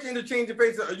which Interchanging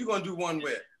Faces are you gonna do one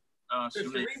with? The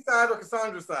Cherie side or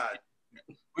Cassandra's side?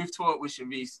 We've toured with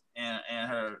Cherie and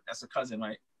her, that's a cousin,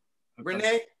 right?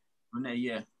 Renee,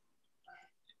 yeah.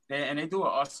 They do an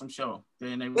awesome show.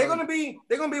 They're gonna be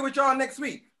with y'all next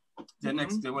week.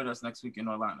 They're with us next week in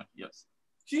Orlando. Yes.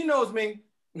 She knows me.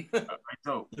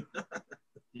 Dope.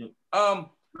 Yeah.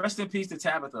 Rest in peace to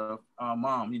Tabitha,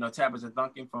 mom. You know, Tabitha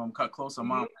Duncan from Cut Closer.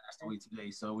 Mom passed away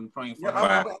today, so we're praying for her.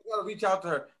 I gotta reach out to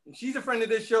her. She's a friend of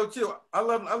this show too. I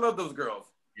love those girls.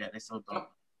 Yeah, they're so dope.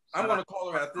 I'm gonna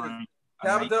call her after this.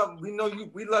 Tabitha, we know you.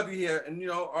 We love you here, and you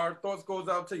know our thoughts goes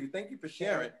out to you. Thank you for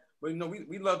sharing. But you know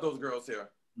we love those girls here.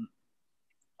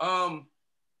 I'm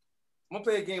gonna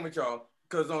play a game with y'all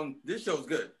because this show's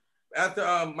good. After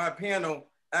my panel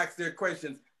asks their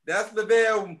questions, that's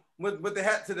Lavelle with the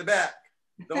hat to the back.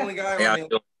 The only guy on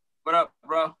there. What up,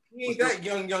 bro? He ain't that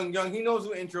young. He knows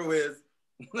who Intro is.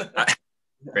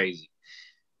 Crazy.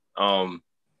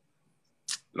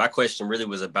 My question really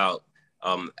was about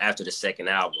after the second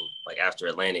album, like after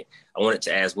Atlantic. I wanted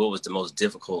to ask what was the most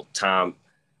difficult time,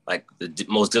 like the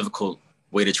most difficult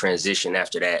way to transition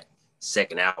after that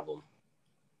second album.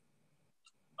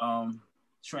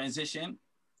 Transition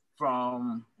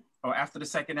from or after the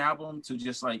second album to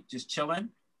just chilling.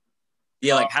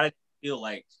 Yeah, like how did it feel?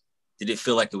 Like, did it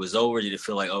feel like it was over? Did it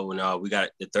feel like, oh no, we got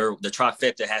the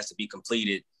trifecta has to be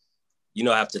completed, you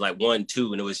know, after like 1,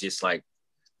 2, and it was just like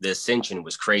the ascension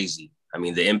was crazy. I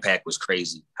mean, the impact was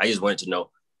crazy. I just wanted to know,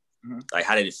 like,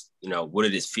 how did it, you know, what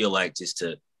did it feel like just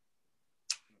to?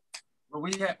 Well,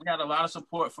 we had a lot of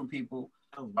support from people.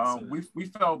 We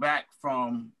fell back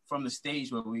from the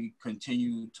stage where we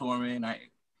continued touring.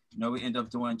 We ended up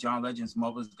doing John Legend's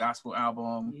Mother's Gospel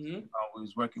album. We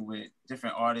was working with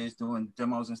different artists, doing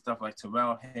demos and stuff like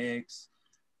Terrell Hicks,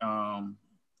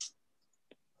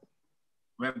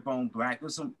 Redbone Black.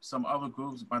 There's some other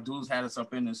groups. My dudes had us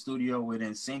up in the studio with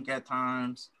NSYNC at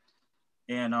times.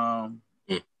 And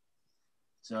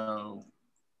so,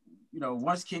 you know,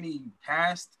 once Kenny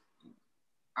passed,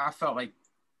 I felt like,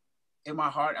 in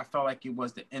my heart, I felt like it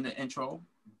was the end of Intro,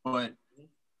 but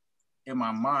in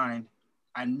my mind,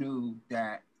 I knew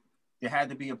that there had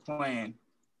to be a plan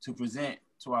to present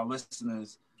to our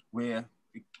listeners where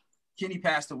Kenny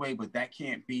passed away, but that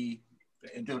can't be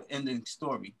the ending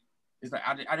story. It's like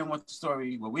I didn't want the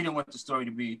story. Well, we didn't want the story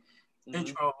to be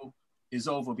Intro is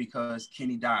over because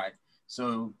Kenny died.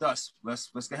 So thus, let's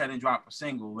go ahead and drop a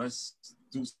single. Let's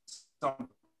do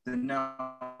something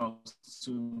else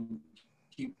to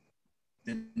keep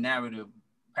the narrative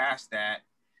past that,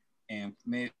 and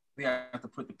maybe I have to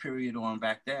put the period on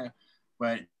back there.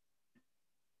 But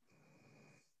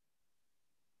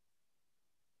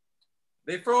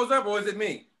they froze up, or is it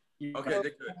me? Okay, they're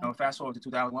good. You know, fast forward to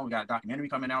 2001, we got a documentary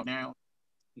coming out now.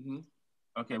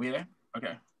 Okay, we there?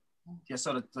 Okay. Yeah,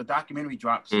 so the documentary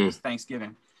drops this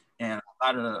Thanksgiving, and a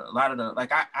lot of the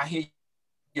like I hear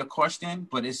your question,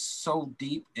 but it's so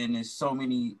deep and there's so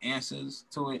many answers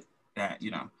to it that,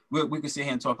 you know, we could sit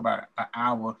here and talk about an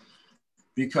hour,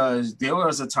 because there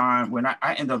was a time when I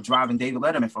ended up driving David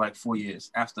Letterman for like 4 years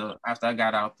after I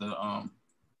got out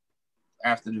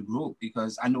after the group,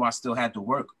 because I knew I still had to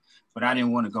work, but I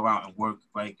didn't want to go out and work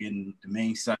like in the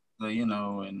main sector, you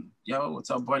know, and yo, what's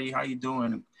up, buddy? How you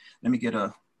doing? Let me get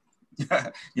a,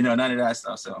 you know, none of that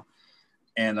stuff. So,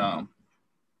 and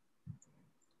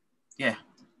yeah.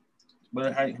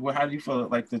 But how do you feel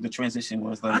like the transition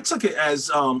was like? I took it as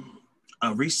a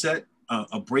reset,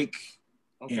 a break.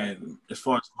 Okay. And as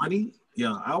far as money,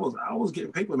 yeah, I was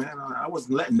getting paper, man. I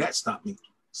wasn't letting that stop me.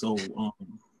 So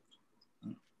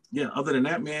yeah, other than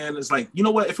that, man, it's like, you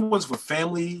know what? If it wasn't for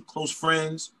family, close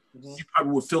friends, you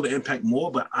probably would feel the impact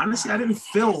more. But honestly, I didn't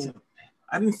feel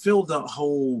the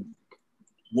whole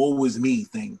woe is me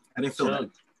thing. I didn't feel that,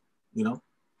 you know.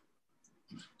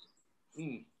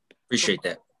 Appreciate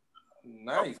that.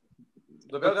 Nice.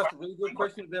 That's a really good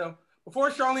question there. Before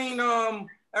Charlene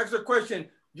asks her question,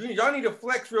 y'all need to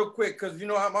flex real quick because you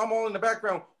know I'm all in the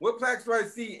background. What plaques do I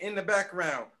see in the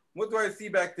background? What do I see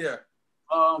back there?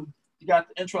 You got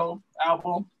the intro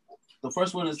album. The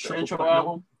first one is the intro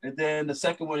album, and then the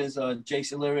second one is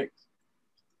Jason lyrics.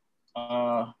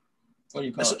 What do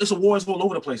you call it? It's awards all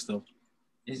over the place though.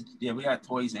 Yeah, we got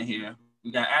toys in here.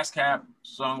 We got ASCAP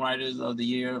Songwriters of the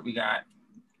Year. We got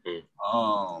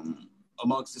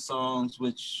amongst the songs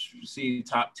which received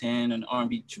top 10 and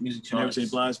R&B music charts. Mary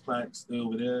J. Blige plaques still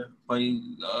over there. Play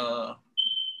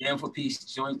Damn for Peace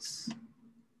joints.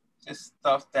 Just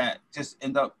stuff that just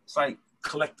end up, it's like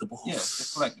collectibles. Yeah,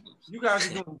 just collectibles. You guys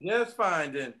are doing just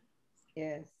fine then.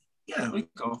 Yes. Yeah, we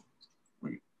cool.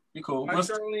 We cool. Hi, We'll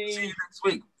see you next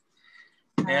week.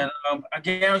 And I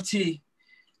guarantee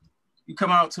you come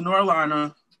out to North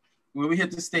Carolina, when we hit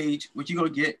the stage, what you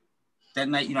gonna get that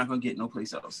night, you're not gonna get no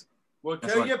place else. Well,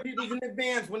 tell your people in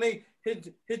advance when they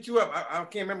hit you up. I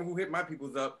can't remember who hit my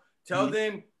peoples up. Tell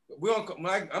them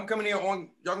I'm coming here on.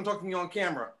 Y'all can talk to me on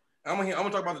camera. I'm gonna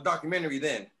talk about the documentary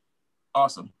then.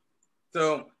 Awesome.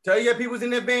 So tell your peoples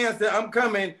in advance that I'm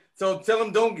coming. So tell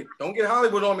them don't get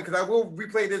Hollywood on me because I will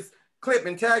replay this clip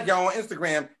and tag y'all on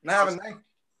Instagram. And I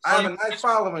have a nice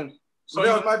following. So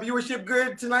is my viewership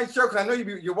good tonight's show? Because I know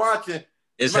you're watching.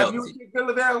 It's my healthy. Viewership good,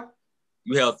 Lavelle?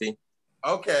 You healthy?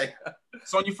 Okay.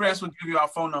 Sonya France will give you our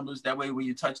phone numbers. That way, when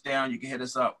you touch down, you can hit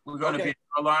us up. We're going to be in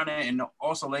Carolina, and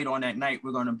also later on that night,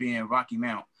 we're going to be in Rocky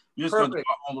Mount. We're just going to do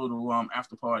our own little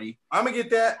after party. I'm gonna get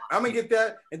that,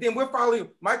 and then we'll follow you.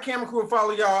 My camera crew will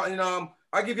follow y'all, and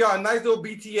I'll give y'all a nice little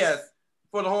BTS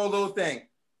for the whole little thing.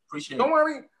 Appreciate it. Don't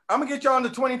worry, I'm gonna get y'all into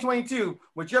 2022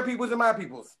 with your peoples and my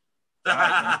peoples.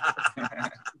 Right,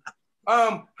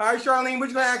 hi Charlene, what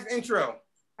you gonna ask intro?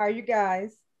 How are you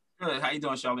guys? Good. How you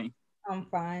doing, Charlene? I'm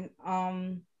fine.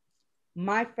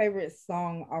 My favorite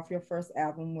song off your first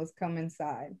album was Come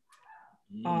Inside.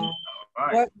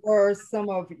 Right. What were some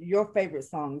of your favorite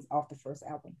songs off the first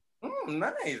album?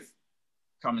 Nice.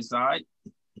 Come Inside.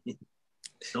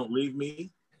 Don't Leave Me.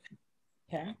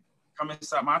 Okay. Come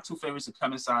Inside. My two favorites are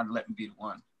Come Inside and Let Me Be the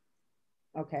One.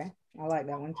 Okay. I like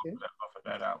that one too. Off of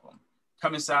that album.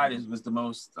 Come Inside was the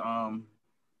most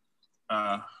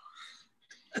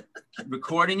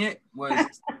recording it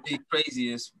was the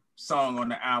craziest song on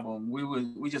the album.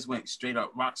 We just went straight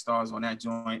up rock stars on that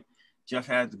joint. Jeff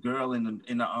had the girl in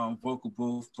the vocal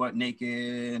booth, butt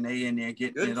naked, and they in there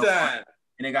getting it up.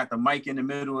 And they got the mic in the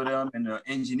middle of them, and the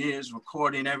engineers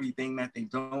recording everything that they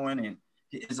doing, and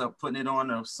he ends up putting it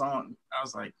on a song. I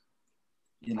was like,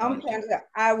 you know,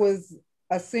 I was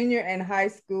a senior in high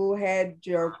school, had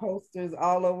your posters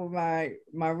all over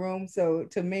my room. So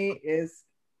to me, it's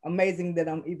amazing that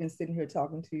I'm even sitting here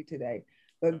talking to you today.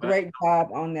 But great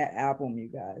job on that album, you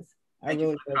guys. I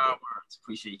really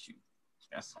appreciate you.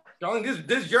 Yes. Darling,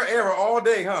 this is your era all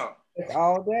day, huh? It's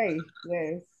all day,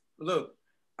 yes. Look,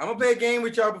 I'm gonna play a game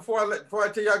with y'all before I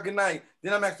tell y'all good night.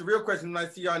 Then I'm ask the real question when I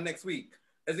see y'all next week.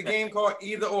 It's a game called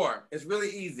Either Or. It's really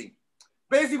easy.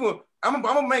 Basically, I'm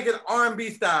gonna make it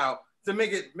R&B style to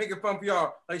make it fun for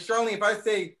y'all. Like Charlene, if I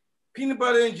say peanut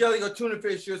butter and jelly or tuna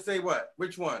fish, you'll say what?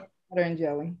 Which one? Butter and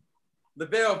jelly.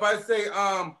 LaBelle, if I say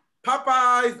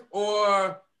Popeyes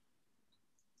or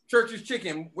Church's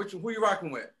Chicken, who you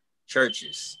rocking with?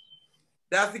 Churches.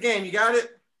 That's the game. You got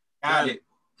it? Got it.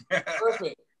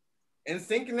 Perfect. In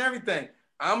sync and everything.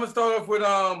 I'm gonna start off with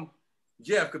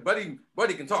Jeff, because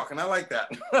Buddy can talk, and I like that.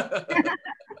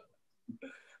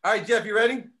 All right, Jeff, you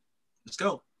ready? Let's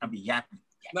go. I'll be yapping.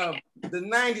 Now, the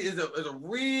 90s is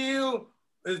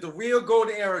the real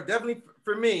golden era, definitely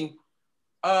for me.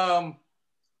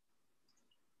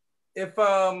 If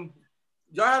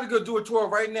y'all had to go do a tour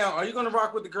right now, are you gonna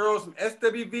rock with the girls from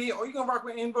SWV or are you gonna rock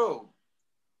with En Vogue?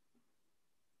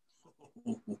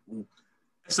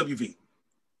 SWV.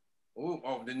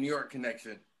 Oh, the New York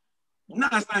connection. No,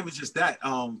 it's not even just that.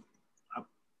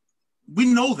 We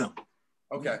know them.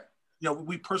 Okay. You know,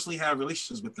 we personally have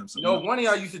relationships with them. So one of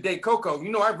y'all used to date Coco. You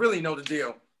know, I really know the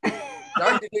deal. Y'all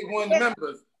used to date one of the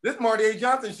members. This Marty A.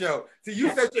 Johnson show. See, you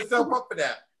set yourself up for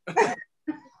that.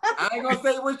 I ain't gonna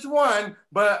say which one,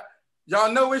 but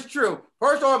y'all know it's true.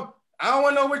 First off, I don't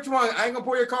want to know which one. I ain't gonna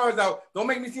pull your cards out. Don't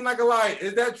make me seem like a liar.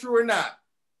 Is that true or not?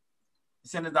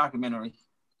 It's in the documentary.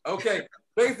 Okay,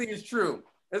 basically it's true.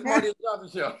 It's Marty A.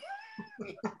 Johnson show.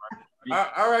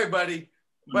 All right, buddy.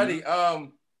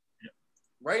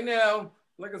 Right now,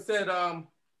 like I said, the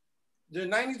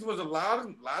 90s was a lot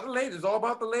of ladies, all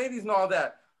about the ladies and all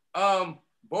that.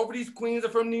 Both of these queens are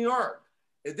from New York.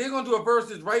 If they're gonna do a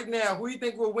versus right now, who do you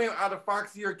think will win out of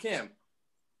Foxy or Kim?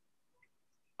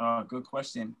 Good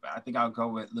question. I think I'll go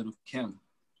with Little Kim.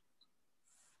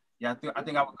 Yeah, I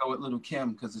think I would go with Little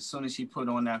Kim because as soon as she put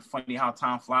on that Funny How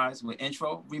Time Flies with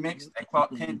intro remix that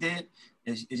Clark Kent did,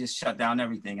 it just shut down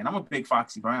everything. And I'm a big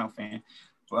Foxy Brown fan.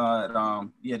 But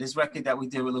yeah, this record that we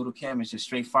did with Little Kim is just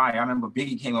straight fire. I remember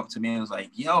Biggie came up to me and was like,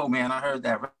 yo, man, I heard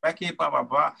that record, blah, blah,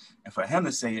 blah. And for him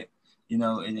to say it, you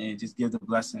know, and just give the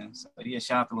blessings. So yeah,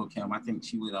 shout out to Little Kim. I think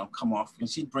she would come off and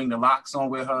she'd bring the locks on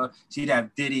with her. She'd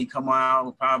have Diddy come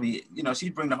out, probably, you know,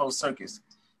 she'd bring the whole circus.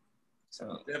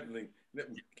 So definitely.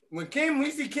 When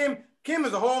we see Kim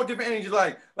is a whole different energy.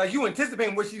 Like you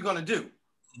anticipating what she's gonna do.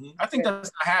 I think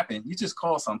that's not happen. You just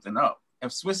call something up.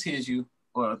 If Swiss hears you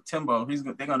or Timbo,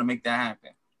 they're gonna make that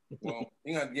happen. Well,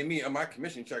 you're gonna give me my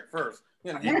commission check first.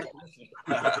 You're gonna give me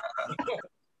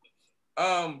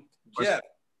Jeff.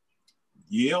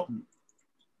 Yep.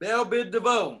 Bell Bid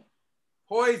DeVoe,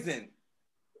 Poison.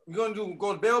 You gonna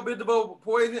go to Bell Bid DeVoe,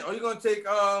 Poison, or you gonna take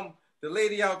the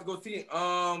lady out to go see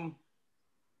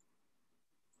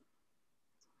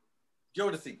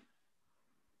Jodeci?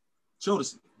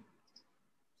 Jodeci.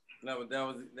 That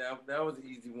was an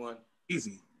easy one.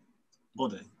 Easy. All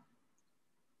day.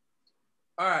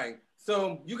 All right.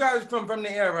 So you guys from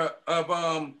the era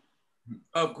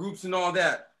of groups and all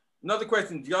that. Another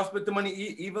question: do y'all split the money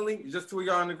evenly? Just two of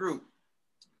y'all in the group?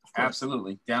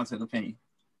 Absolutely, down to the penny.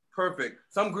 Perfect.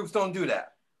 Some groups don't do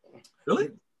that. Really?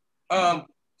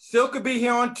 Silk could be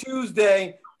here on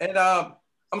Tuesday, and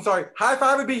I'm sorry, High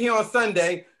Five would be here on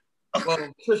Sunday.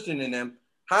 Well, Christian and them.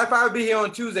 High Five would be here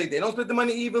on Tuesday. They don't split the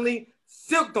money evenly.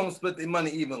 Silk don't split the money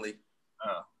evenly.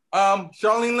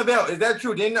 Charlene Lavelle, is that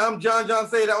true? Didn't John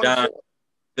say that? John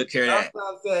took care of that.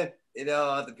 John said it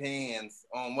all depends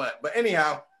on what. But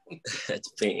anyhow, it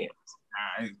depends.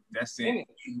 That's it.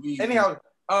 Anyhow,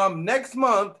 next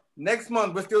month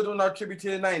we're still doing our tribute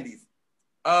to the '90s.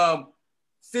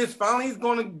 Sis finally is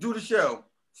going to do the show.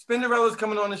 Spinderella's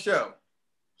coming on the show.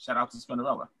 Shout out to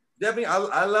Spinderella. Definitely,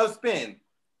 I love Spin.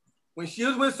 When she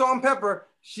was with Salt and Pepper,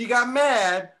 she got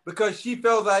mad because she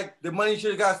felt like the money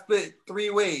should have got split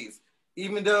 3 ways,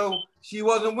 even though she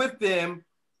wasn't with them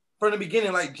from the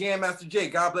beginning, like Jam Master Jay,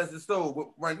 God bless his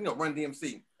soul, Run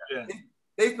DMC. Yeah.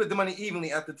 They split the money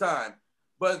evenly at the time,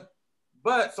 but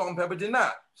Salt and Pepper did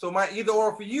not. So my either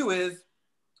or for you is,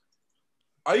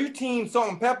 are you team Salt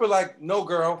and Pepper? Like, no,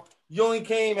 girl, you only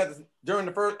came after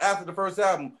the first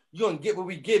album. You gonna get what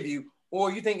we give you,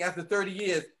 or you think after 30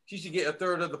 years she should get a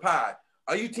third of the pie?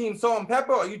 Are you team Salt and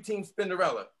Pepper or are you team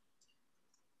Spinderella?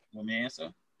 Let me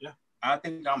answer. Yeah, I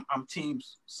think I'm team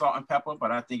Salt and Pepper,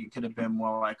 but I think it could have been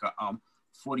more like a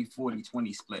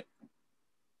 40-40-20 split.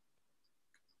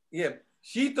 Yeah,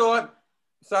 she thought.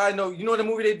 Side note, you know the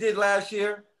movie they did last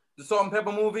year, the Salt and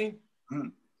Pepper movie.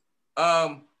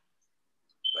 I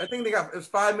think it was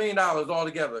 $5 million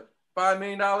altogether. $5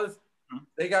 million.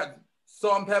 They got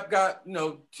Salt and Pep got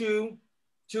two,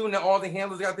 and then all the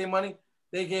handlers got their money.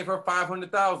 They gave her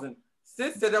 $500,000.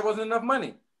 Sis said that wasn't enough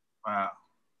money. Wow.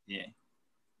 Yeah.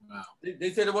 Wow.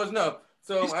 They said it wasn't enough.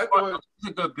 So she's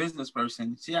a good business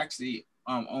person. She actually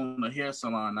owned a hair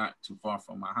salon not too far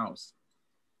from my house.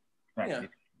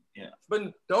 Yeah.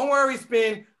 But don't worry,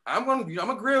 Spin. I'm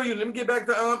gonna grill you. Let me get back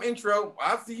to intro.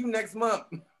 I'll see you next month.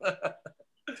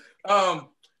 I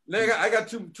got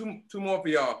two more for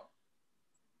y'all.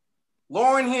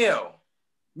 Lauryn Hill,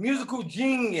 musical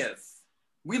genius.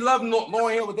 We love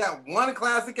Lauryn Hill with that one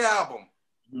classic album.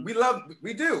 We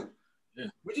do. Yeah.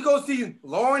 Would you go see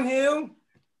Lauryn Hill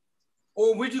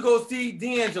or would you go see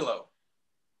D'Angelo?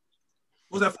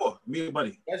 What's that for? Me and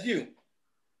Buddy. That's you.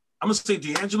 I'm gonna say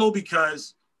D'Angelo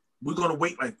because we're gonna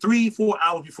wait like 3-4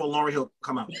 hours before Lauryn Hill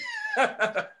come out.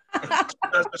 That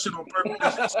shit on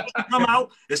purpose. Come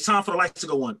out, it's time for the lights to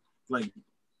go on. Like, okay.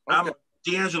 I'm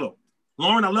D'Angelo.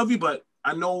 Lauren, I love you, but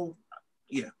I know,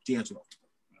 D'Angelo.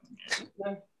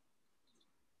 Okay.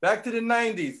 Back to the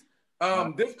 90s.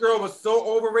 This girl was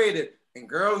so overrated. And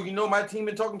girl, my team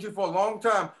been talking to you for a long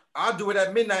time. I'll do it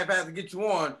at midnight if I have to get you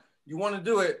on. You want to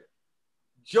do it?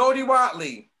 Jody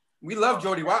Watley. We love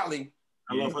Jody Watley.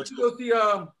 I love her too. Go see,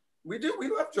 we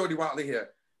love Jody Watley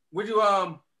here. Would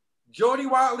you Jody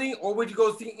Watley or would you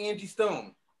go see Angie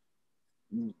Stone?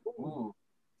 Ooh.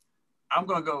 I'm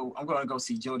gonna go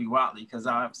see Jody Watley because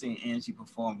I've seen Angie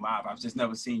perform live. I've just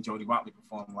never seen Jody Watley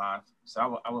perform live,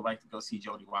 so I would like to go see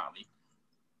Jody Watley.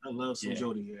 I love some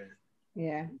Jody.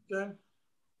 Yeah. Okay.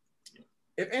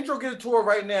 If Intro get a tour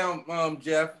right now,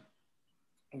 Jeff,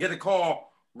 get a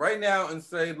call right now and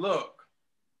say, look,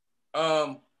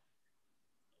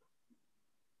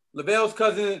 Lavelle's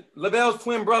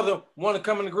twin brother want to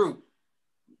come in the group.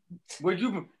 Would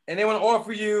you? And they want to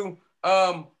offer you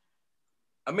 $1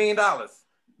 million.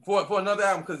 for another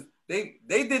album because they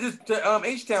did this to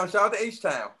H-Town. Shout out to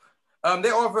H-Town.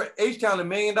 They offered H-Town $1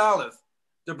 million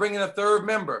to bring in a third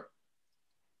member.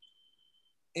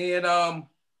 And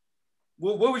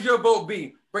what would your vote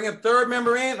be? Bring a third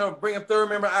member in or bring a third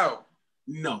member out?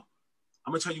 No.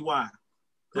 I'm gonna tell you why.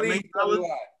 Please tell me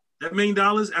why. That $1 million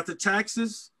after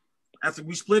taxes, after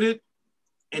we split it,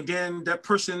 and then that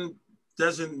person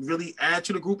doesn't really add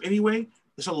to the group anyway,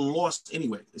 it's a loss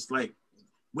anyway. It's like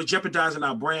we're jeopardizing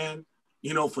our brand,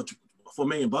 you know, for $1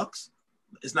 million.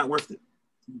 It's not worth it.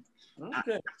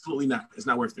 Okay. Absolutely not. It's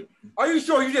not worth it. Are you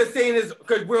sure you're just saying this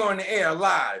because we're on the air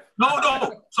live?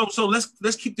 No. So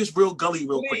let's keep this real gully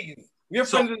real quick. We're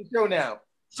friends of the show now.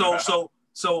 So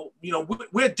you know,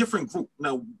 we're a different group.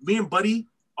 Now, me and Buddy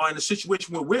are in a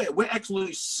situation where we're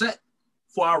actually set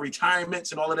for our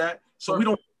retirements and all of that. So we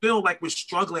don't feel like we're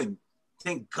struggling.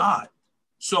 Thank God.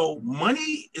 So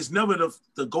money is never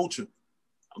the go-to.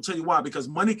 I'll tell you why, because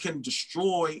money can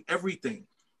destroy everything.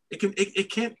 It can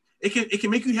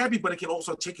make you happy, but it can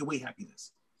also take away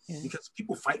happiness. Yeah. Because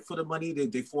people fight for the money,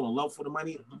 they fall in love for the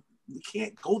money. We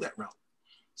can't go that route.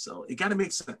 So it gotta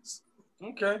make sense.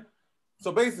 Okay.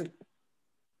 So basically,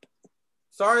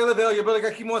 sorry, Lavelle, you really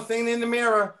gotta keep on singing in the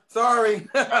mirror. Sorry.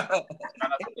 Hell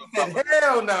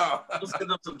no. Let's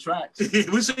get up some tracks.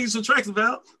 We're singing some tracks,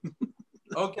 Lavelle.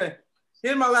 Okay.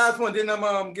 Here's my last one. Then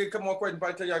I'm get a couple more questions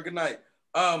before I tell y'all good night.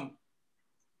 My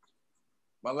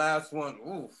last one.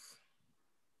 Oof.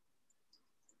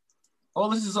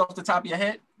 Oh, this is off the top of your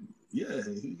head? Yeah.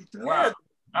 Wow.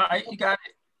 All right, you got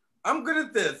it. I'm good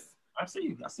at this. I see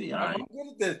you. All right. I'm good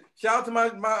at this. Shout out to my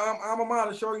alma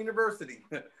mater, Shaw University.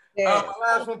 Yeah. My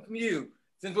last one from you.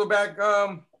 Since we're back,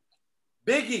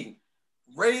 Biggie,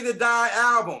 Ready to Die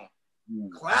album.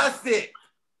 Classic.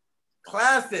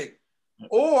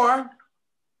 Or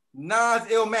Nas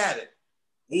Illmatic.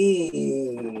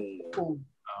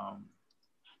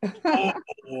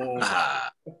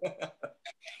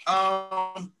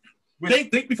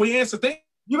 Think before you answer. Think.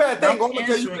 You better think. I'm gonna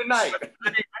tell you tonight.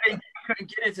 I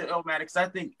couldn't get into Illmatic because I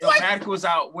think Illmatic was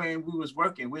out when we was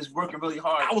working. We was working really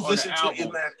hard. I was listening to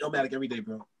Illmatic every day,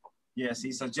 bro. Yeah,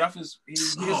 see, so Jeff is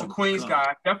a Queens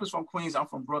guy. Jeff is from Queens. I'm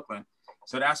from Brooklyn,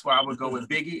 so that's why I would go with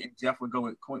Biggie, and Jeff would go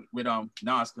with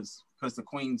Nas because the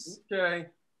Queens. Okay.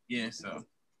 Yeah, so.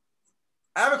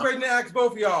 I have a question to ask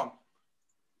both of y'all.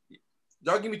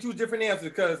 Y'all give me two different answers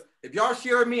because if y'all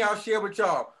share with me, I'll share with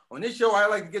y'all. On this show, I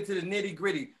like to get to the nitty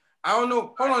gritty. I don't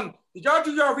know. Hold on. Did y'all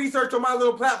do y'all research on my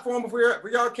little platform before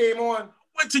y'all came on?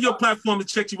 Went to your platform to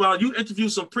check you out. You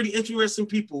interviewed some pretty interesting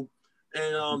people,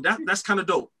 and that's kind of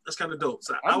dope. That's kind of dope.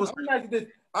 So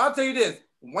I'll tell you this.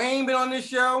 Wayne been on this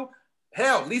show.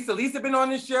 Hell, Lisa been on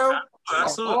this show.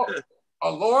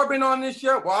 Laura been on this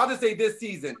show. Well, I'll just say this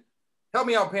season. Help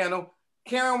me out, panel.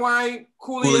 Karen White,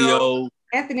 Coolio,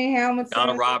 Anthony Hamilton,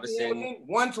 Don Robinson,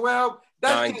 112.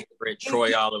 Don Garrett,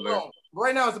 Troy Oliver.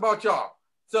 Right now it's about y'all.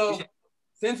 So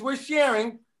since we're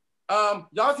sharing,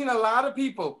 y'all seen a lot of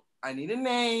people. I need a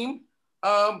name.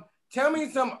 Tell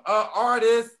me some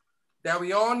artists that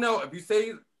we all know. If you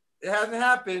say it hasn't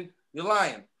happened, you're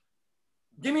lying.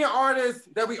 Give me an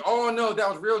artist that we all know that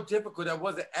was real difficult, that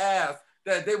wasn't asked,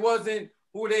 that they wasn't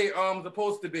who they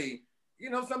supposed to be. You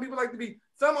know, some people like to be,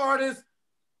 some artists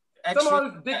that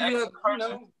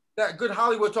good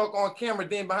Hollywood talk on camera,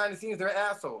 then behind the scenes they're an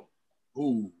asshole.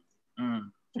 Ooh.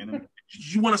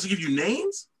 You want us to give you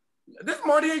names? This is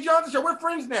Marty A. Johnson show. We're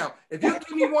friends now. If you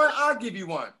give me one, I'll give you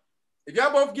one. If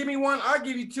y'all both give me one, I'll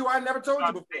give you two. I never told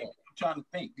you before. I'm trying to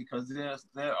think because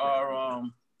there are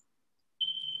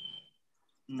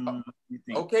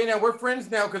okay, now we're friends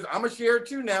now because I'm gonna share it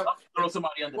too now. Throw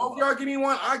somebody under both y'all give me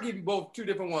one, I'll give you both two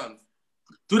different ones.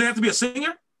 Do they have to be a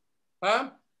singer?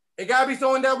 Huh? It gotta be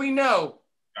someone that we know.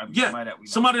 Yeah,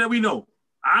 somebody that we know.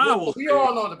 We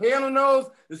all know. The panel knows.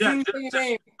 The singer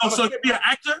name. Oh, so it could be an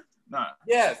actor? Nah.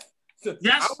 Yes. So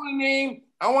yes. I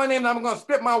want a name. I'm gonna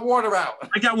spit my water out.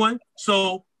 I got one.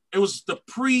 So it was the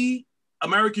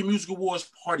pre-American Music Awards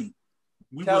party.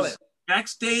 We was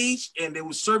backstage and they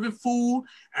were serving food,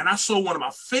 and I saw one of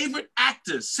my favorite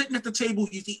actors sitting at the table.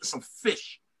 He's eating some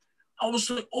fish. I was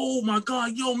like, "Oh my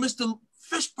God, yo, Mr.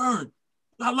 Fishburne,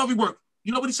 I love your work."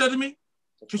 You know what he said to me?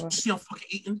 "Just you see I'm fucking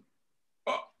eating."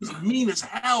 He's mean as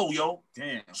hell, yo.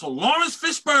 Damn. So Lawrence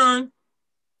Fishburne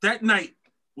that night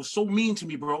was so mean to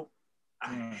me, bro.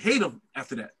 I hate him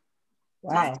after that.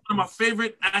 Wow. One of my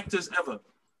favorite actors ever.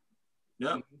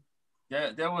 Yeah.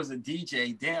 There was a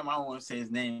DJ. Damn, I don't want to say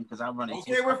his name because I run it.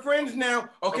 Okay, we're friends now.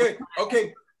 Okay.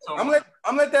 So I'm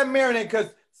let that marinate because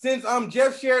since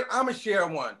Jeff shared, I'm gonna share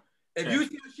one. If you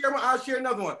share one, I'll share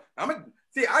another one.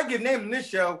 I give names in this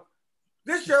show.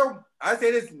 This show, I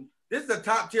say this This is a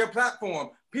top tier platform.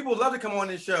 People love to come on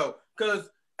this show because,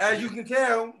 as you can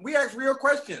tell, we ask real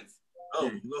questions.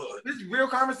 Oh, Lord. This is real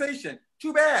conversation.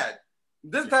 Too bad.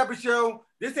 This type of show,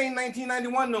 this ain't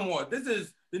 1991 no more. This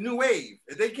is the new wave.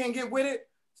 If they can't get with it,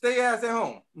 stay your ass at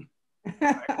home.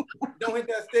 Don't hit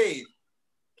that stage.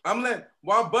 I'm letting,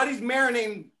 while Buddy's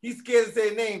marinating, he's scared to say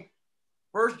his name.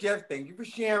 First, Jeff, thank you for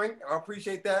sharing. I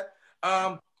appreciate that.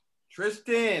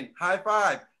 Tristan, high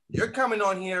five. You're coming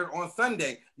on here on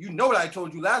Sunday. You know what I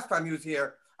told you last time you was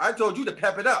here. I told you to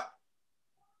pep it up.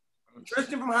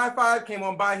 Tristan from High Five came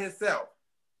on by himself.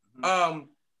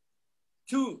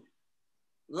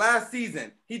 Last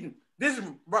season, this is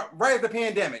right at the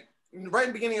pandemic, right in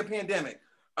the beginning of the pandemic.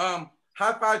 High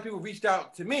Five people reached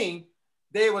out to me.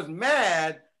 They was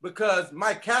mad because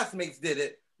my castmates did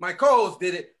it, my co-hosts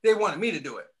did it. They wanted me to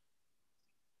do it.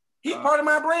 He's part of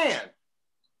my brand.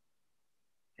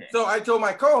 Okay. So I told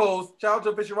my co-host, shout out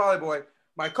to Fisher Raleigh Boy,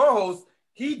 my co-host,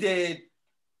 he did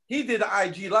the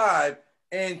IG live,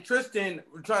 and Tristan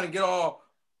was trying to get all,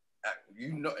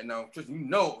 Tristan, you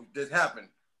know this happened.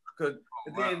 Cause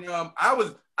then I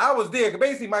was there.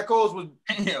 Basically, my co-host was,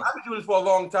 I've been doing this for a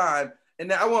long time,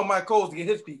 and I want my co-host to get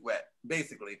his feet wet,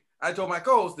 basically. I told my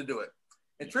co-host to do it.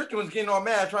 And Tristan was getting all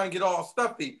mad, trying to get all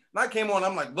stuffy. And I came on,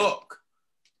 I'm like, look,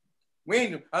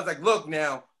 I was like, look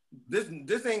now, this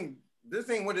ain't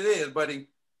what it is, buddy.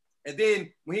 And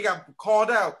then when he got called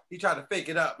out, he tried to fake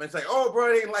it up. And it's like, oh,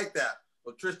 bro, it ain't like that.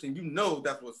 Well, Tristan, you know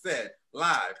that's what's said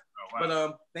live. Oh, wow.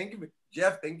 But thank you,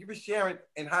 Jeff. Thank you for sharing.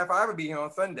 And High Five will be here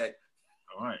on Sunday.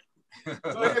 All right.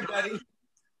 Go ahead, buddy.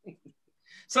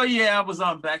 So yeah, I was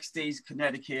on backstage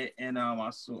Connecticut, and I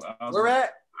was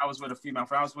with a female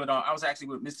friend. I was actually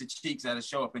with Mr. Cheeks at a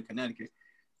show up in Connecticut,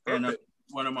 and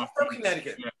one of my friends,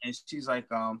 Connecticut, and she's like,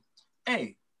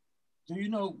 "Hey, do you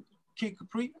know Kid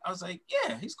Capri?" I was like,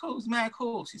 "Yeah, he's cool. He's mad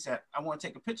cool." She said, "I want to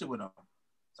take a picture with him."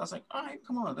 So I was like, "All right,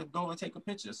 come on, let's go and take a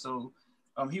picture." So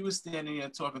he was standing there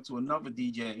talking to another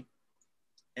DJ,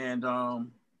 and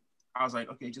I was like,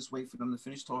 okay, just wait for them to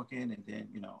finish talking, and then,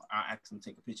 I asked them to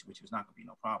take a picture, which was not going to be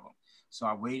no problem. So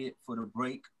I waited for the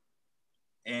break,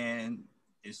 and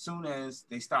as soon as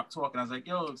they stopped talking, I was like,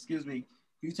 yo, excuse me,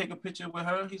 can you take a picture with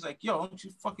her? He's like, yo, don't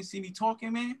you fucking see me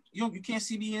talking, man? You can't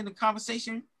see me in the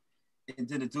conversation? And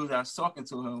then the dude that I was talking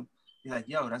to him, he's like,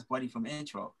 yo, that's Buddy from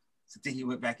Intro. So then he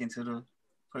went back into the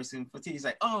person for tea. He's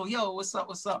like, oh, yo, what's up?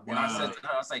 Wow. And I said to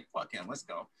her, I was like, fuck him, let's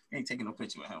go. I ain't taking no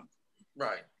picture with him.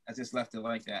 Right. I just left it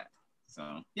like that.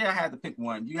 So yeah, I had to pick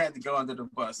one. You had to go under the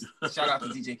bus. Shout out to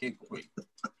DJ Kid Capri.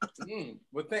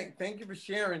 Well, thank you for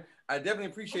sharing. I definitely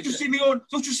appreciate.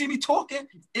 Don't you see me talking?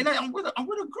 And I'm with a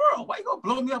girl. Why you gonna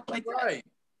blow me up like that? Right.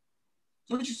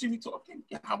 Don't you see me talking?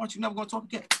 Yeah. How about you never gonna talk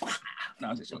again? No,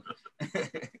 I'm just joking.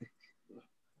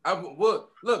 I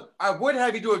would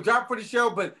have you do a drop for the show,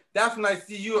 but that's when I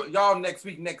see y'all next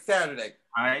Saturday.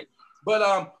 All right.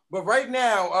 But right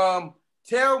now,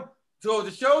 so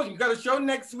the show, you got a show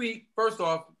next week. First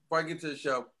off, before I get to the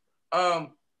show,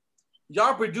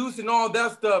 y'all producing all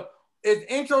that stuff. Is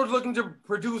Intro looking to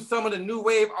produce some of the new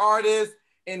wave artists,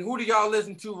 and who do y'all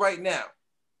listen to right now?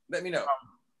 Let me know.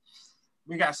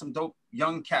 We got some dope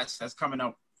young cats that's coming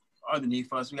up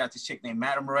underneath us. We got this chick named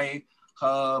Madam Ray.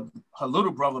 Her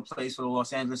little brother plays for the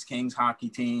Los Angeles Kings hockey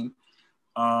team.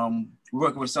 We're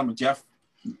working with some of Jeff,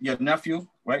 your nephew,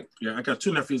 right? Yeah, I got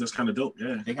two nephews that's kind of dope.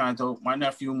 Yeah, they kind of dope. My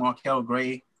nephew, Markel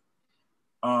Gray.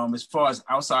 As far as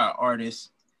outside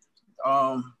artists,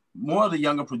 more of the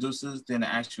younger producers than the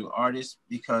actual artists,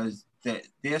 because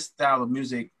their style of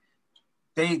music,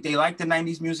 they like the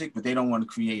 90s music, but they don't want to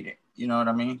create it. You know what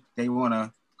I mean? They want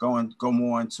to go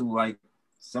more into like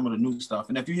some of the new stuff.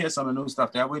 And if you hear some of the new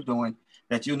stuff that we're doing,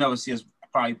 that you'll never see us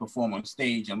probably perform on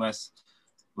stage unless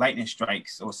lightning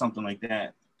strikes or something like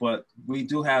that. But we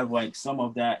do have like some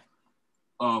of that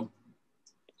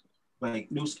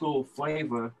like new school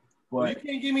flavor. But you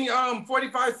can't give me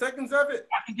 45 seconds of it?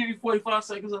 I can give you 45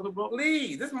 seconds of it, bro.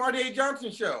 Please. This is Marty A. Johnson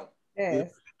show.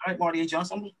 Yes. All right, Marty A.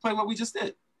 Johnson. I'm gonna play what we just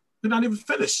did. We're not even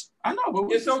finished. I know,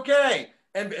 but it's okay.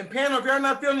 And panel, if you're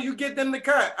not feeling it, you get them to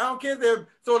cut. I don't care if they've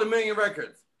sold 1 million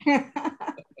records. And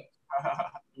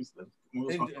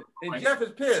Jeff is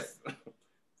pissed.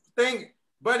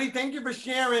 Buddy, thank you for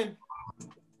sharing.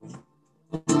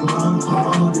 Broke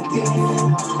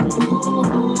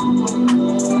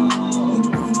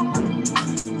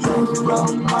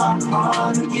my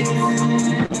heart again.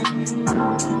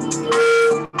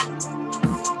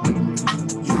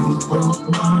 You broke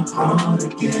my heart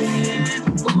again.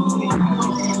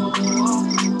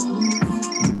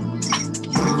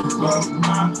 You broke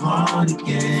my heart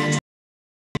again.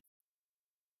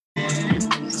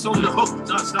 It's only the hook,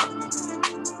 non-stop.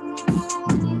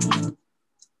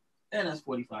 And that's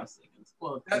 45 seconds.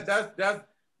 Well,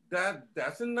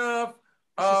 that's enough.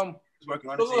 Working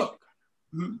on So look,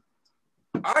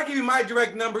 I'll give you my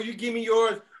direct number. You give me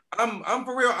yours. I'm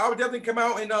for real. I would definitely come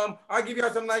out and I'll give y'all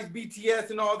some nice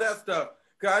BTS and all that stuff.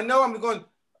 Cause I know I'm going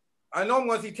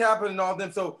to see Tapper and all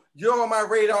them. So you're on my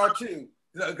radar too.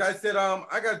 Like I said,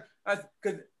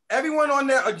 because everyone on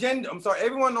their agenda,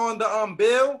 everyone on the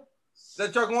bill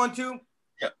that y'all going to,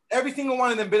 every single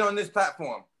one of them been on this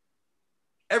platform.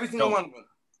 Every single one of them.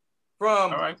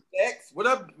 From Next, what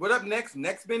up Next?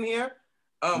 Next been here.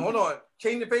 Hold on.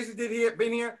 Change the Faces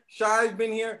been here. Shy's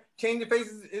been here. Change the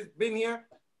Faces has been here.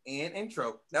 And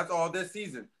Intro. That's all this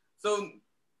season. So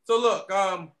look,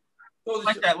 I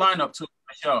like that lineup too for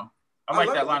the show. I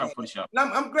like that lineup for the show.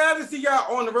 I'm glad to see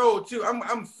y'all on the road too.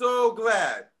 I'm so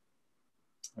glad.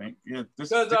 Right. Yeah, this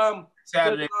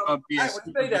Saturday.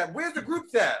 Say that. Where's the group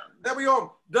at? That we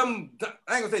all them.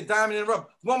 I ain't gonna say Diamond and Rub.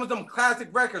 One with them classic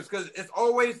records because it's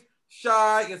always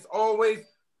Shy. It's always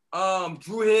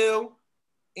Drew Hill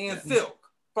and Silk.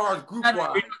 As far as group wise, we're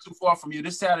not too far from you.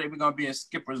 This Saturday we're gonna be in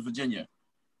Skippers, Virginia.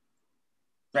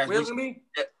 Where's it be?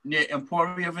 Near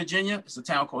Emporia, Virginia. It's a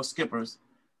town called Skippers.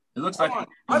 It looks like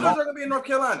I thought they're gonna be in North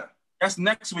Carolina. That's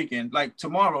next weekend, like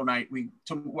tomorrow night.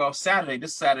 Saturday,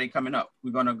 this Saturday coming up,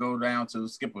 we're gonna go down to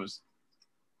Skippers.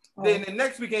 Then the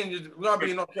next weekend we're gonna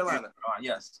be in North Carolina.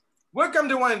 Yes. We'll come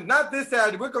to one, not this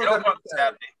Saturday. We're going to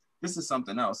Saturday. This is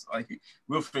something else. Like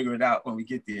we'll figure it out when we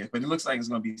get there. But it looks like it's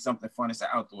gonna be something fun. It's an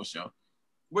outdoor show.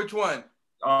 Which one?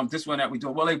 This one that we do.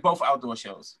 Well, they both outdoor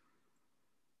shows.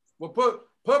 Well,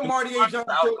 put Marty A. Johnson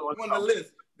on the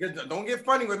list. Don't get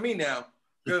funny with me now.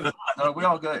 No, we're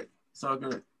all good. It's all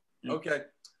good. Yeah. Okay.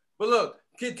 But look,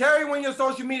 Terry, when your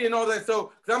social media and all that,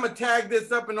 so because I'm gonna tag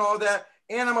this up and all that,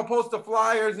 and I'm gonna post the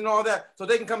flyers and all that, so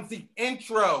they can come see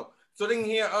Intro, so they can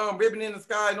hear Ribbon in the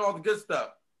Sky and all the good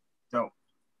stuff. Dope.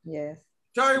 Yes.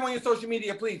 Terry, on your social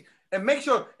media, please, and make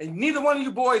sure, and neither one of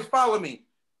you boys follow me.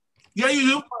 Yeah,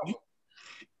 you do.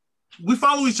 We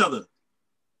follow each other.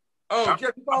 Oh,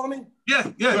 Jeff, you follow me?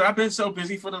 Yeah. I've been so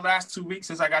busy for the last 2 weeks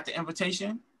since I got the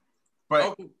invitation.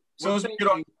 But as soon as we get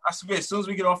off, I swear, as soon as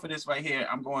we get off of this right here,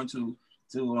 I'm going to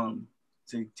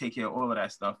take care of all of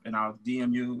that stuff, and I'll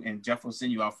DM you, and Jeff will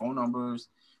send you our phone numbers.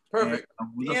 Perfect.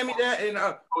 DM me that, and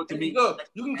look,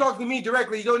 you can talk to me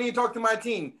directly. You don't need to talk to my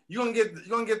team. You're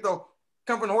gonna get the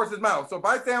come from the horse's mouth. So if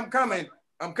I say I'm coming,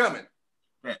 I'm coming.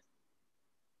 Yeah.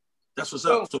 That's what's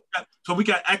up. So we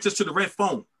got access to the red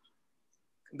phone.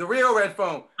 The real red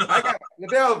phone. I got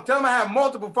Nadell, tell them I have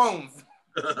multiple phones.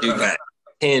 You got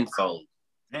 10 phones.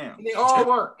 Damn. And they all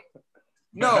work.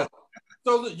 No.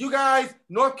 So you guys,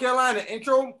 North Carolina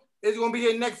Intro is gonna be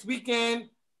here next weekend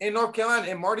in North Carolina,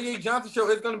 and Marty A. Johnson show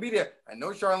is gonna be there. I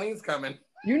know Charlene's coming.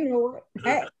 You know it.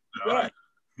 Hey. All right.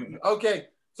 Okay.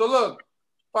 So look,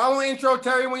 follow Intro,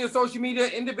 Terry, on your social media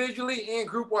individually and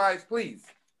group wise, please.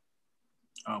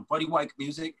 Buddy White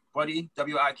Music, Buddy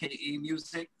WIKE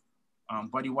Music.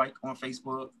 Buddy White on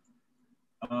Facebook,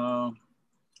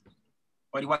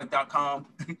 buddywhite.com,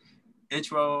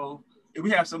 Intro.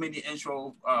 We have so many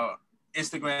Intro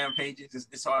Instagram pages.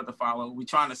 It's hard to follow. We're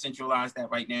trying to centralize that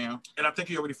right now. And I think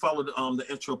you already followed the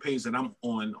Intro page that I'm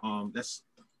on. That's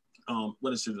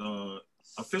what is it?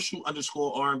 Official _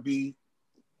 RnB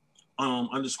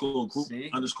 _ group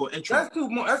 _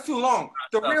 intro. That's too long.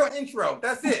 The real intro.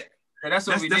 That's it. Yeah, that's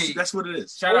what we need. That's what it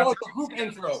is. Shout out to the group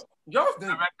intro. Y'all did.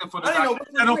 I'm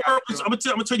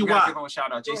gonna tell you why.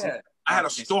 Shout out, Jason. I had a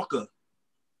stalker,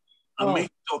 a major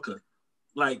stalker.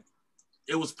 Like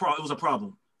it was a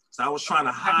problem. So I was trying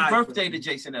to hide. Happy birthday to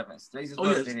Jason Evans. Jason's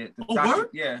birthday. Word?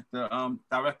 Yeah, the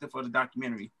director for the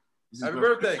documentary. Happy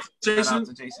birthday, Jason. Shout out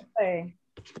to Jason. Hey.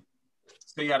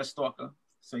 So you had a stalker.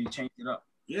 So you changed it up.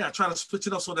 Yeah, I tried to switch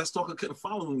it up so that stalker couldn't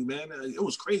follow me, man. It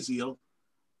was crazy, yo.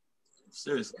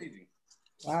 Seriously.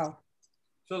 Wow.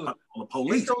 So the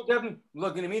police.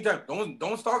 Look, in the meantime,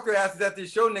 don't stalk their asses at this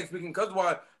show next week, because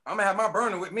why? I'm gonna have my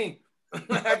burner with me.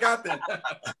 I got that.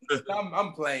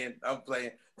 I'm playing.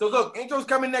 So look, Intro's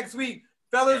coming next week,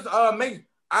 fellas.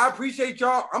 I appreciate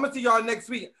y'all. I'm gonna see y'all next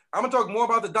week. I'm gonna talk more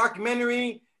about the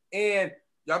documentary, and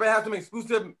y'all better have some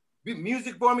exclusive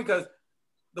music for me, because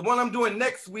the one I'm doing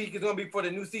next week is gonna be for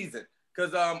the new season.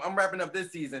 Because I'm wrapping up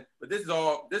this season, but this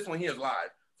one here is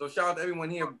live. So shout out to everyone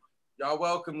here. Y'all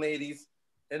welcome, ladies.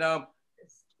 And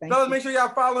fellas, make sure y'all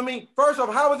follow me. First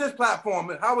off, how was this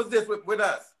platform? How was this with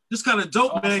us? This kind of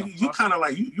dope, man. You kind of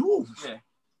like you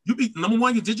be number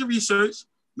one, you did your research.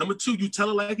 Number two, you tell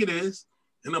it like it is.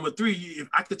 And number three, if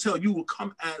I could tell, you will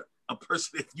come at a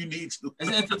person if you need to. It's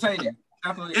entertaining.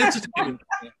 Entertaining.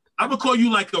 I would call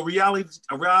you like a reality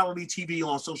TV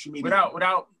on social media.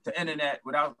 Without the internet,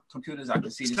 without computers, I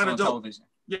can see this on television.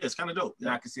 Yeah, it's kind of dope. Yeah.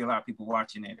 And I can see a lot of people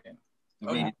watching it.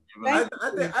 I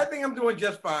think I'm doing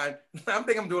just fine. I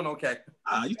think I'm doing okay.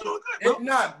 You doing good, bro. If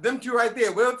not, them two right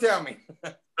there will tell me.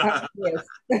 Yes.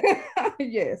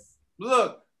 Yes.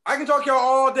 Look, I can talk y'all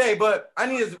all day, but I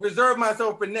need to reserve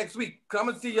myself for next week. Come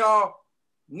and see y'all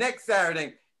next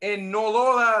Saturday in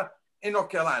Nolola, in North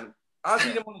Carolina. I'll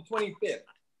see them on the 25th.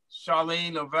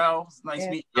 Charlene, Lavelle, nice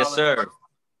meeting you. Yes, sir.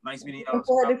 Nice meeting you. Looking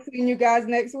forward to seeing you guys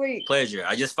next week. Pleasure.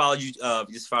 I just followed you.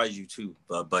 Just followed you too,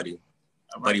 buddy.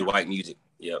 Right. Buddy White Music.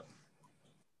 Yep.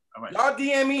 All right. Y'all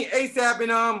DM me ASAP,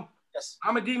 and yes.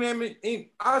 I'm a DM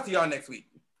me. I'll see y'all next week.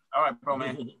 All right, bro,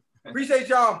 man. Appreciate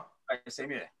y'all. All right, same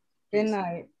here. Good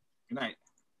night. Good night.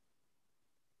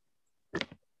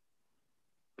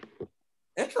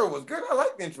 Intro was good. I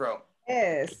like the intro.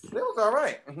 Yes. It was all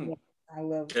right. Yeah, I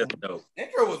love it. That's dope.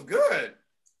 Intro was good.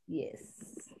 Yes.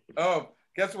 Oh,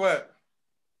 guess what?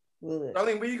 Good.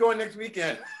 Darlene, where you going next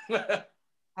weekend?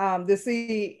 To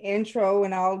see Intro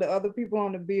and all the other people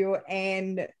on the bill,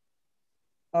 and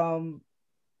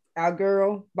our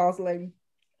girl, Boss Lady.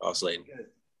 Boss Lady.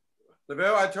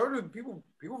 Lavelle, I told you, people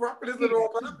rock with this little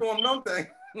platform, don't they?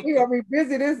 We're gonna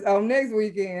revisit this next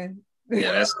weekend.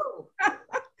 Yeah, that's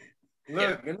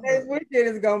Look, next weekend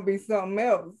is gonna be something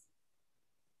else.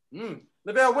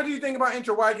 Lavelle, what do you think about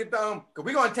Intro? Why I get cause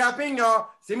we're gonna tap in, y'all.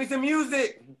 Send me some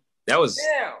music. that was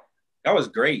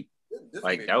great. This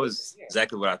Like that was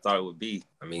exactly what I thought it would be.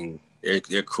 I mean,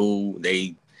 they're cool.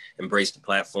 They embrace the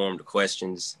platform, the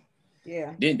questions.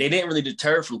 Yeah. They didn't really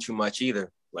deter from too much either.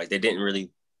 Like they didn't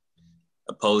really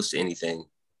oppose to anything.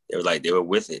 They were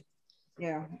with it.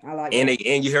 Yeah, I like and that.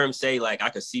 And you hear him say, like, I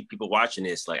could see people watching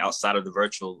this, like outside of the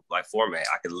virtual like format.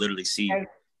 I could literally see.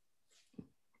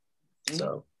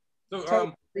 So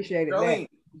appreciate it. Darlene,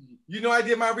 you know I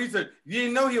did my research. You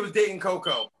didn't know he was dating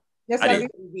Coco. Yes, I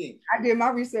did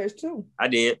my research too. I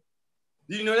did.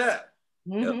 Did you know that?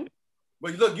 Mm-hmm. Yep.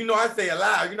 But look, you know I say it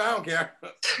loud. You know I don't care.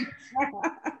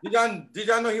 Did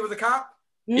y'all know he was a cop?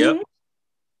 Yep.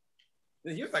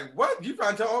 Mm-hmm. He was like, "What? You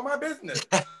trying to tell all my business?"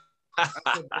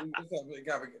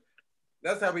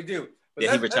 That's how we do. But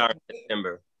yeah, he retired in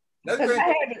September. I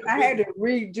had to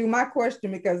redo my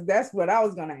question because that's what I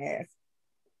was gonna ask.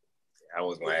 I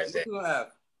was gonna ask that.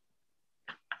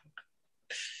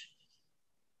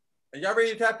 Are y'all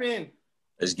ready to tap in?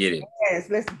 Let's get it. Yes,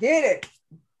 let's get it.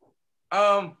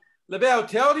 Lavelle,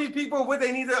 tell these people what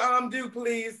they need to do,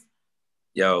 please.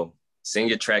 Yo, send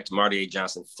your track to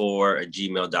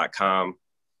martyajohnson4@gmail.com.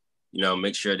 You know,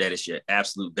 make sure that it's your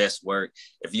absolute best work.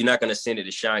 If you're not going to send it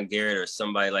to Sean Garrett or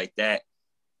somebody like that,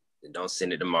 then don't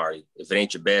send it to Marty. If it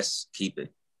ain't your best, keep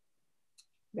it.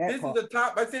 This is the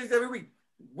top. I say this every week.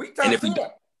 We top two.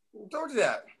 Who told you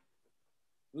that?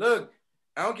 Look,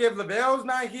 I don't care if Lavelle's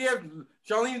not here,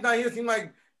 Charlene's not here. It seems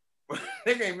like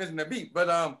they ain't missing a beat. But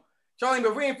Charlene,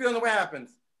 but we ain't feeling what happens.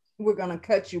 We're gonna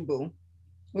cut you, boo.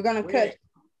 We're gonna cut you.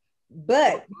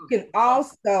 But you can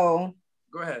also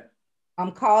go ahead.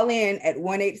 Call in at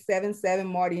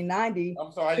 1-877-MARTY-90.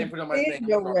 I'm sorry, I didn't put it on my thing.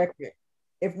 Your record.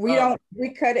 If we don't, we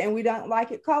cut it and we don't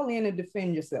like it, call in and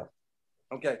defend yourself.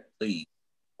 Okay. Please.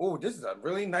 Oh, this is a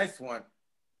really nice one.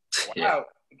 Wow. Yeah.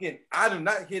 Again, I do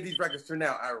not hear these records turn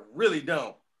out. I really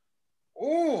don't.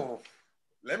 Oh,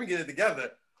 let me get it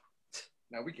together.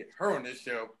 Now we get her on this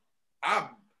show.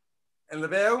 And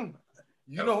Lavelle,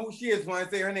 you know who she is when I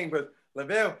say her name, but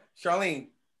Lavelle, Charlene,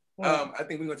 I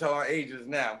think we're gonna tell our ages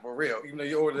now, for real. Even though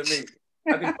you're older than me,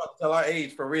 I think we're about to tell our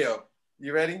age for real.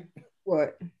 You ready?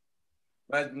 What?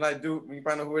 When you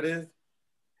find out who it is?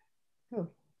 Who?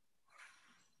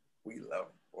 We love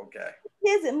it. Okay. Who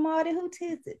is it, Marty? Who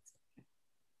is it?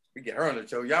 We get her on the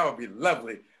show. Y'all would be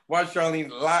lovely. Watch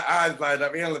Charlene's eyes light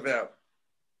up and Lavelle.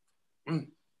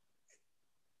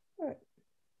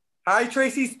 Hi,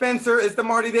 Tracy Spencer. It's the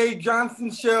Marty Day Johnson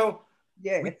Show.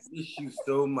 Yes. We miss you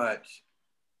so much.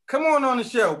 Come on the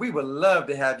show. We would love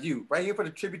to have you right here for the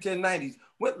Tribute to the 90s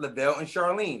with Lavelle and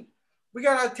Charlene. We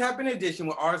got our tap-in edition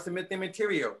with artists submit their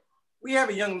material. We have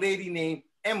a young lady named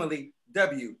Emily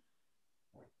W.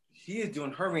 She is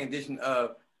doing her rendition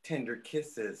of Tender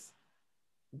Kisses.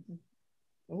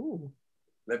 Ooh.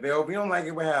 Lavelle, if we don't like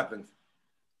it, what happens?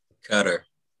 Cut her.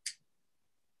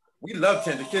 We love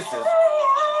Tender Kisses.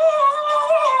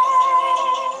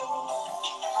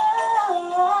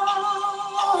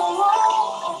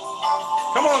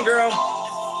 Come on, girl.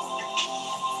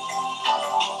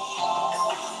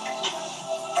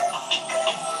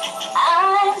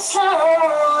 I'm so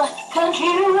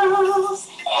confused,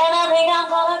 and I think I'm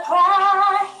gonna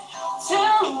cry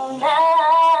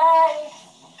tonight.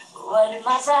 What am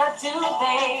I yes I do,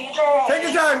 baby. Take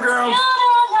your time, girl. You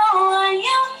don't know what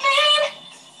you mean.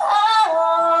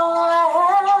 Oh,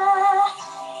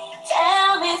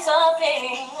 tell me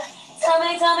something. Tell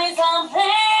me something.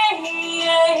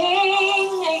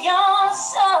 You're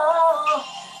so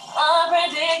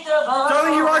unpredictable.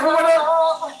 Charlie, you rocking with us?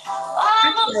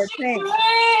 Almost you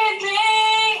leave me.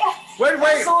 Wait.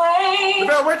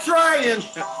 Lavelle, we're trying.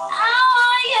 I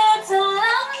want you to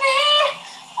love me.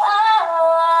 Oh,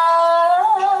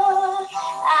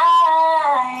 I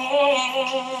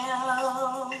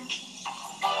am.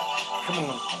 Come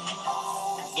on.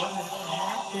 What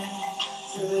happened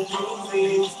to the dreams we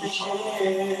used to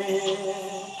share?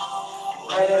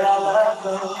 Where did our love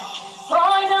go?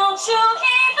 Boy, don't you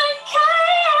even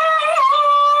care.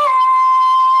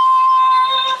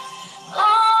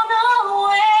 All the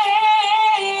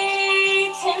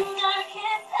way, tender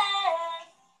kisses.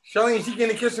 Charlene, is she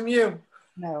getting a kiss from you?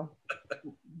 No.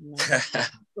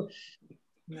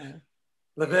 No.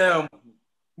 Lavelle,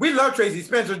 we love Tracy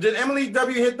Spencer. Did Emily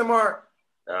W hit the mark?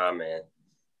 Nah, man.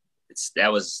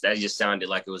 That just sounded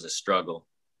like it was a struggle.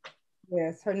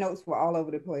 Yes, her notes were all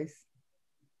over the place.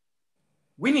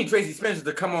 We need Tracy Spencer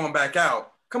to come on back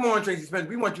out. Come on, Tracy Spencer.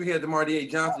 We want you here at the Marty A.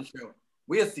 Johnson Show.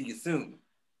 We'll see you soon.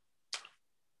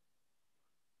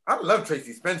 I love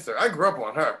Tracy Spencer. I grew up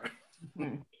on her.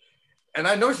 And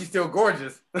I know she's still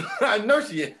gorgeous. I know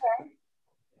she is.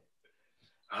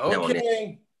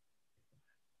 Okay.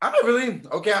 I'm feeling the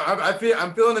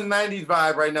 90s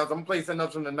vibe right now, so I'm gonna play something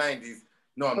else from the 90s.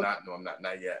 No, I'm not.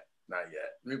 Not yet. Let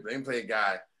me play a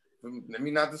guy. Let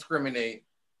me not discriminate,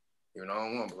 even though I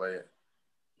don't want to play it.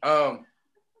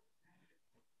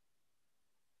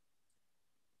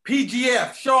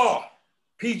 PGF Shaw.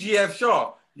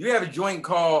 You have a joint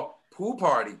called Pool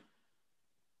Party.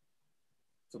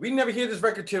 So we never hear this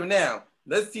record till now.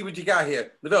 Let's see what you got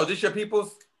here. Lavelle, this your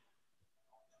people's?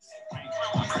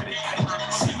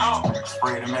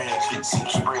 Spray the magic,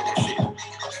 spray that shit.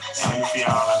 Sing for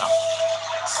y'all.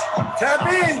 Tap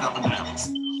in.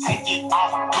 Take it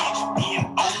off, bitch, being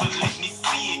over, let me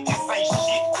see it. Just say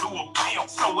shit to a pimp,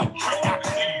 so a trick I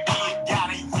couldn't be.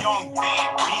 Got a young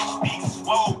bad bitch, big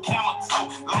swole, camel toe,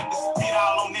 like to spit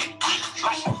all on that dick,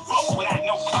 like to fuck without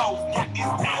no clothes. Got this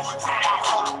down,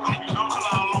 like pull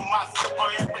all on my zipper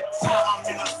every time I'm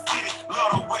in a city.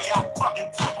 Love the way I fucking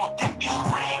temper, get this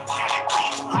brand, got that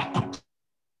bitch like the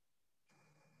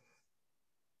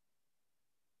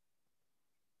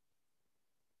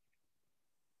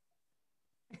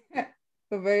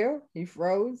Lavelle, he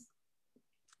froze.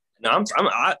 No, I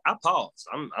paused.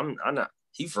 I'm not.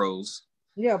 He froze.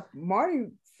 Yeah,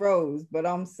 Marty froze, but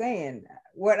I'm saying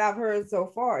what I've heard so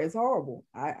far is horrible.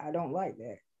 I don't like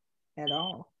that at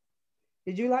all.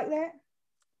 Did you like that?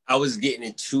 I was getting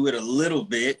into it a little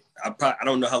bit. I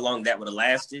don't know how long that would have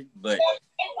lasted, but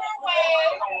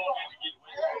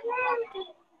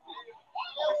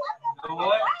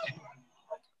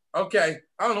Okay,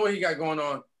 I don't know what he got going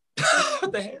on.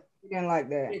 what the hell? You didn't like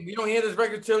that. We don't hear this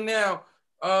record till now.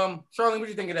 Charlene, what do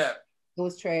you think of that? It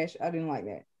was trash. I didn't like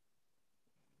that.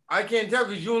 I can't tell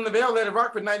because you and Lavelle let it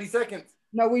rock for 90 seconds.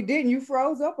 No, we didn't. You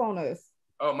froze up on us.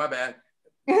 Oh, my bad.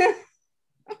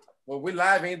 Well, we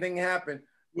live, anything can happen.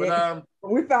 But Yeah.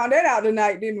 We found that out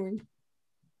tonight, didn't we?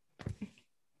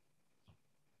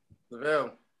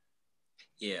 Lavelle.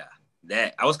 Yeah,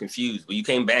 that I was confused. When you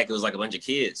came back, it was like a bunch of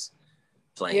kids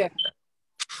playing. Yeah.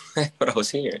 That's what I was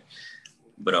hearing.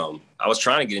 But I was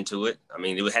trying to get into it. I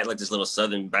mean, it had like this little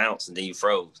southern bounce, and then you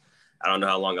froze. I don't know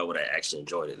how long I would have actually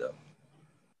enjoyed it though.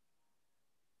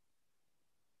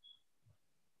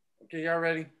 Okay, y'all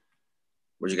ready?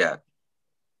 What you got?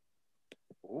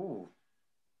 Ooh.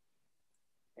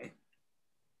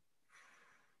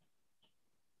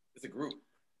 It's a group.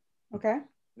 Okay.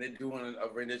 They're doing a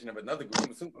rendition of another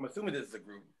group. I'm assuming this is a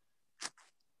group.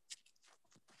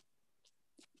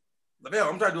 Lavelle,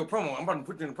 I'm trying to do a promo. I'm about to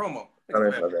put you in a promo.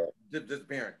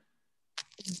 Disappearing.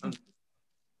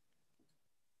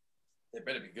 It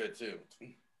better be good too.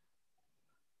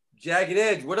 Jagged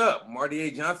Edge, what up? Marty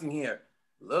A. Johnson here.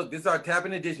 Look, this is our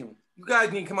tapping edition. You guys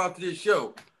need to come out to this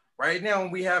show. Right now,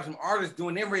 we have some artists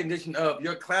doing their rendition of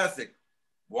your classic,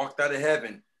 Walked Out of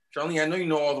Heaven. Charlene, I know you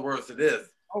know all the words to this.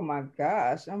 Oh my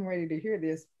gosh, I'm ready to hear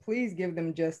this. Please give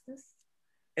them justice.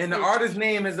 And the artist's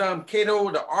name is Kato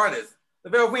the Artist.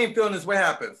 Lavelle, if we ain't feeling this, what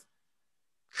happens?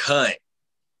 Cut.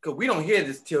 Because we don't hear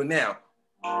this till now.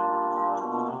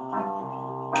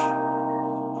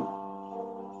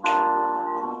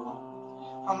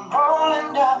 I'm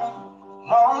rolling down a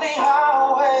lonely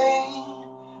highway,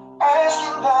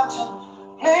 asking God to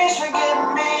please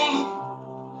forgive me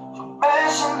for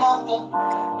messing up the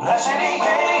blessing He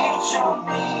gave to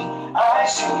me. I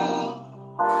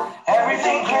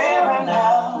Everything clearer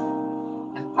now.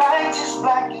 The light is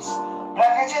black as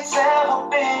it's ever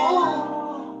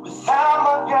been. Without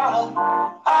my girl,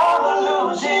 I will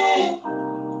lose it.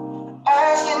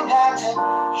 Asking God to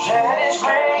shed His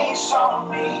grace on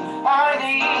me. I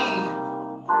need.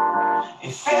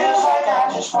 It feels like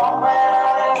I just walked right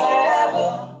out of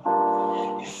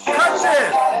heaven. It feels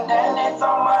like I done and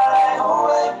throw my life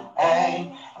away.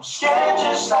 Hey, I'm scared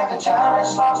just like a child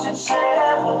that's lost its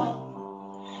heaven.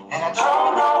 And I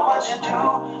don't know what to do.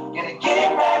 Gonna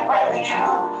get back right with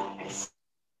you.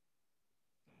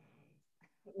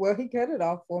 Well, he cut it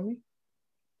off for me.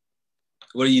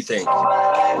 What do you think? Like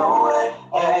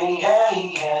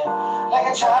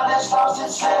a child that's lost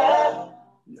its heaven.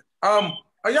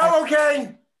 Are y'all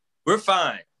okay? We're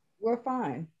fine. We're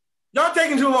fine. Y'all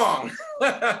taking too long.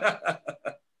 No,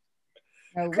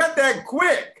 Cut that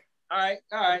quick. All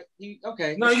right.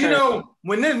 Okay. No, you know,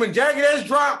 when Jagged Edge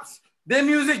drops their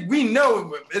music, we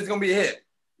know it's gonna be a hit.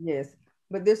 Yes,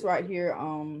 but this right here,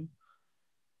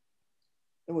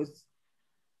 it was.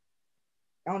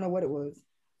 I don't know what it was.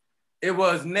 It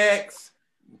was Next.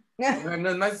 Nothing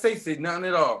to say nothing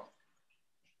at all.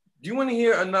 Do you want to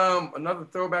hear another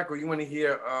throwback, or you want to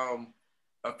hear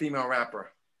a female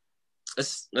rapper?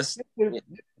 Let's do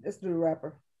the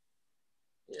rapper.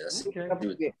 Yes.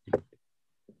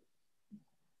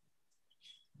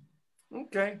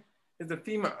 Okay. It's a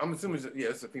female. I'm assuming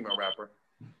it's a female rapper.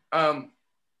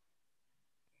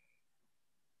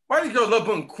 Why these girls love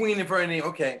putting Queen in front of her name?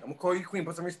 Okay, I'm gonna call you Queen.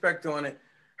 Put some respect on it.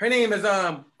 Her name is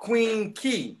Queen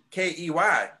Key, Key.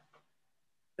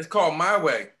 It's called My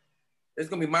Way. It's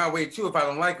gonna be my way too if I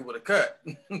don't like it with a cut.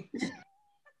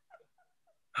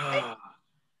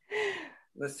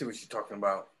 Let's see what she's talking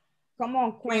about. Come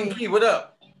on, Queen. Key, what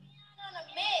up?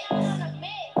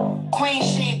 Queen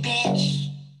shit, bitch.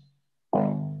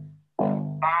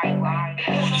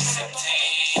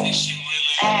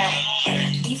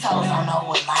 These hoes don't know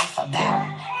what life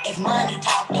about. If money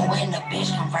talk, then when the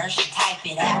bitch converse, she type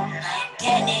it out.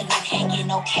 That nigga can't get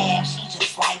no cash, she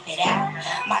just swipe it out.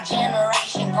 My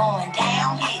generation going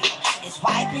downhill, it's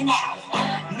wiping out.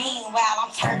 Meanwhile,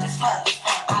 I'm turned as fuck.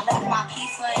 I left my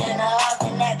pizza in the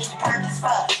oven, that bitch burnt as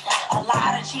fuck. A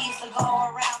lot of cheese to go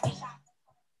around,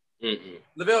 bitch.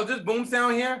 Lavelle, this boom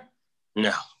sound here?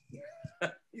 No.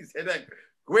 You said that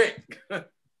quick. I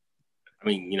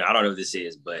mean, I don't know what this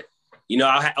is, but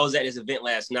I was at this event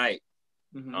last night,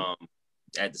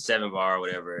 at the 7 Bar or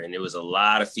whatever, and there was a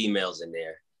lot of females in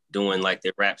there doing like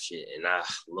their rap shit, and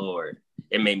Lord,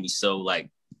 it made me so like,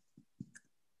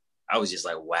 I was just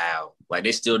like, wow, like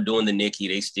they still doing the Nicki,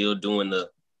 they still doing the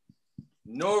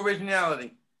no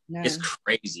originality. No. It's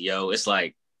crazy, yo. It's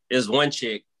like there's one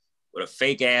chick with a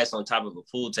fake ass on top of a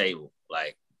pool table,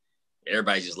 like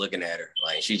everybody's just looking at her,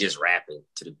 like she's just rapping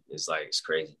it's like it's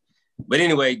crazy. But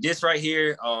anyway, this right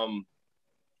here,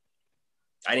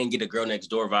 I didn't get a Girl Next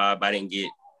Door vibe. I didn't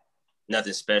get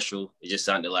nothing special. It just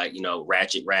sounded like,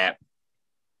 ratchet rap.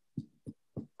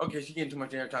 Okay, she's getting too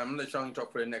much airtime. I'm gonna let Charlene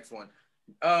talk for the next one.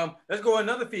 Let's go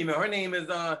another female. Her name is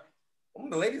the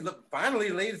ladies finally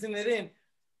sending it in.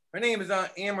 Her name is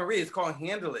Anne Marie. It's called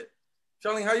Handle It.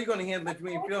 Charlene, how are you gonna handle it if you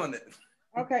ain't feeling it?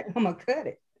 Okay, I'm gonna cut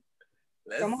it.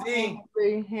 Let's Come see. On,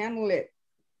 Marie, handle it.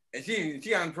 And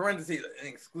she on parentheses an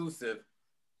exclusive.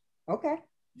 Okay.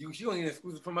 She gonna get an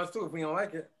exclusive from us too if we don't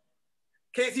like it.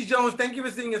 Casey Jones, thank you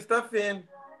for sending your stuff in.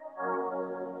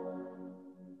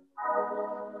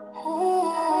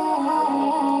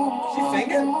 She's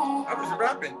singing? I was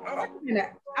rapping. Oh.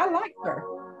 I like her.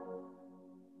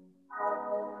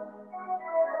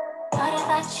 What if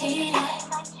I cheated?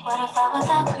 What if I was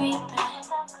out creeping?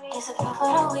 Disappear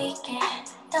for the weekend.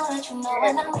 Don't let you know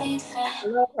when I'm leaving. I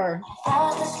love her. If I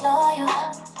was disloyal,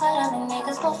 put other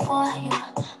niggas before you,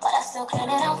 but I still clear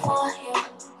that I'm for you.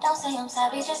 Don't say I'm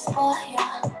sorry, just for you.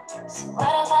 So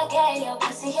what if I gave your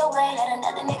pussy away? Let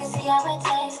another nigga see how it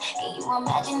tastes. Can you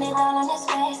imagine it all on his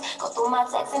face? Go through my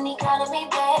text and he calling me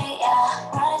baby,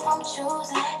 yeah. What if I'm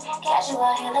choosing? Catch you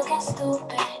out here looking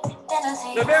stupid. Then I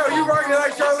say Lavelle, you rocking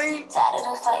like Charlene? Tired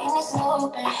of fighting and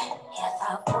snooping. If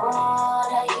I put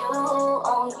a you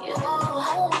on you,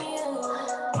 what would you do?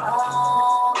 If I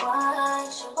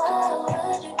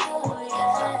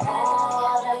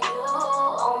put a you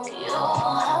on you,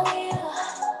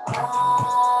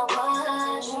 what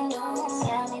would you do?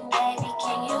 Tell me, baby,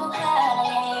 can you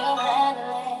handle it?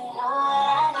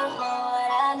 Know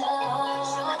what I do,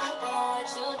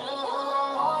 what you do.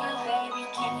 Oh, you, baby,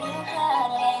 can you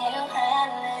handle it?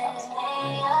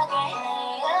 Play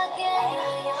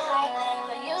again.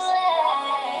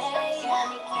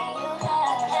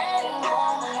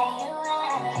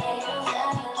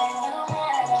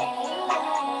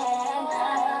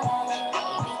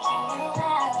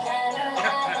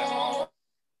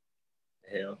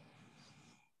 hell.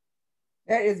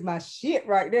 That is my shit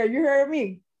right there. You heard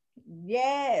me?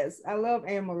 Yes, I love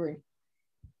Anne-Marie.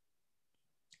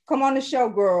 Come on the show,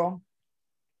 girl.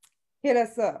 Hit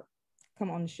us up. Come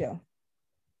on the show.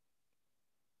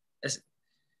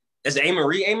 That's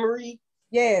Anne-Marie. Anne-Marie.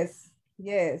 Yes.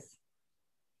 Yes.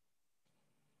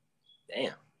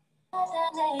 Damn. All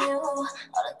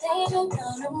the things you've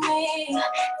done to me.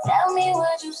 Tell me,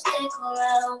 would you stick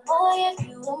around, boy, if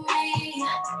you were me?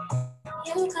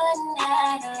 You couldn't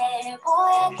handle it, boy,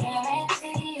 I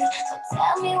guarantee you. So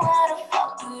tell me, why the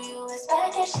fuck do you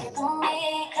expect that shit from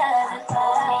me? Cause if I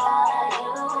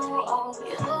on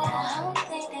you, I don't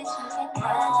think that you can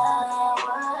handle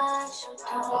what you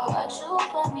do. But you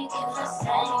put me through the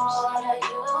same shit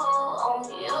on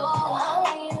you.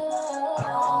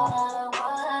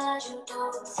 What you do?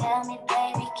 Tell me,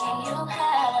 baby, can you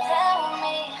handle? Tell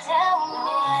me, tell me,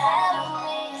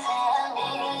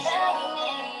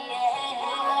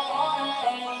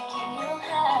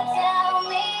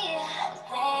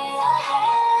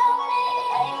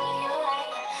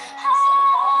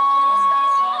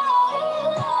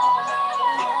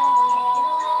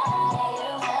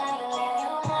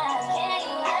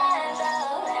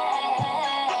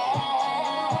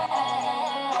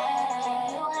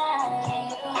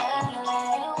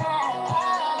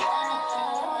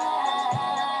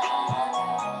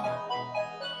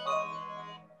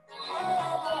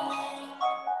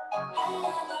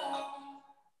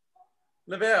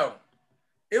 Lavelle,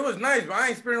 it was nice, but I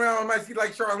ain't spinning around on my seat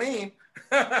like Charlene.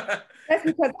 That's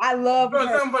because I love her.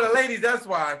 Something for the ladies, that's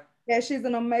why. Yeah, she's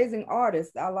an amazing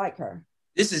artist. I like her.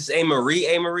 This is Anne-Marie.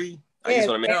 Anne-Marie. I just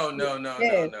want to make. No.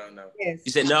 Yes.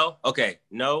 You said no? Okay.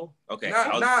 No? Okay.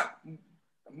 Not.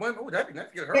 Oh, that'd be nice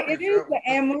to get her. It is the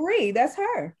Anne-Marie. That's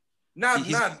her. Not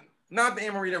the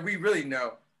Anne-Marie that we really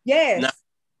know. Yes. No.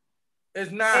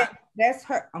 It's not. That's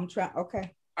her. I'm trying.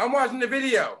 Okay. I'm watching the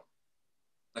video.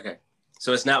 Okay.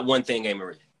 So it's not one thing,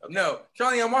 Anne-Marie. Okay. No,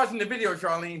 Charlene, I'm watching the video,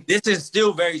 Charlene. This is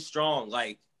still very strong.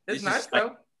 Like, it's nice,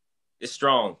 though. It's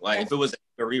strong. Like, if it was a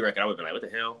Marie record, I would have been like, what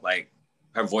the hell? Like,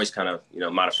 her voice kind of,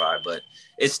 modified, but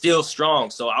it's still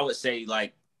strong. So I would say,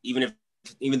 like, even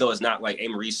though it's not like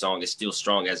Anne-Marie's song, it's still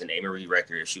strong as an Anne-Marie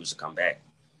record if she was to come back.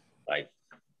 Like,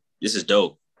 this is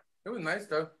dope. It was nice,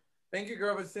 though. Thank you,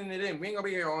 girl, for sending it in. We ain't gonna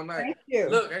be here all night. Thank you.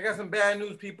 Look, I got some bad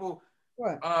news, people.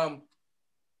 What?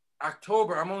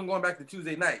 October, I'm only going back to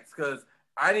Tuesday nights because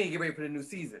I didn't get ready for the new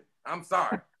season. I'm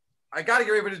sorry. I got to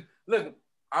get ready for this. Look,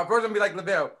 I'm first going to be like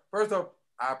Lavelle. First off,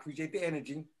 I appreciate the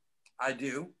energy. I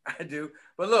do.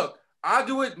 But look, I'll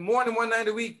do it more than one night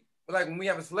a week. Like when we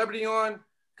have a celebrity on,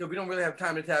 because we don't really have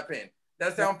time to tap in.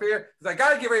 That sound fair? Because I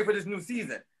got to get ready for this new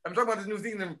season. I'm talking about this new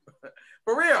season.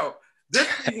 For real. This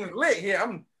season is lit here.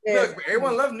 Look,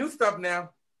 everyone loves new stuff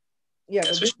now. Yeah,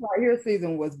 but this right here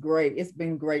season was great. It's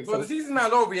been great. Well, the season's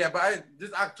not over yet, but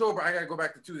this October I gotta go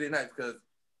back to Tuesday nights because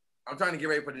I'm trying to get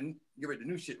ready the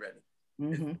new shit ready.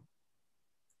 Mm-hmm.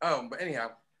 But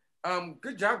anyhow,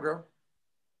 good job, girl.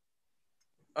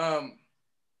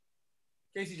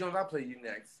 Casey Jones, I'll play you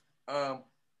next. I'm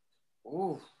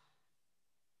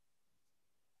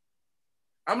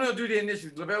gonna do the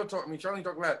initials. Charlene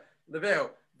talked about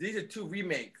Lavelle. These are two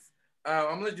remakes.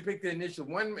 I'm gonna let you pick the initial.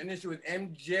 One initial is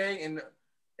MJ and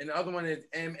the other one is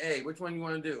MA. Which one you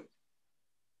want to do?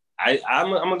 I'm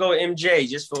gonna go with MJ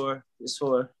just for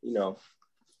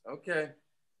Okay.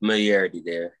 familiarity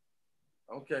there.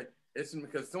 Okay. It's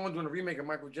because someone's doing a remake of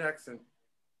Michael Jackson.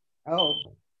 Oh.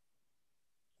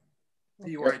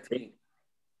 PYT.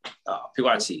 Oh,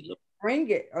 PYT. Bring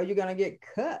it, or you're gonna get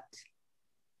cut.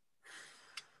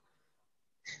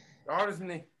 The artist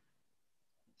name.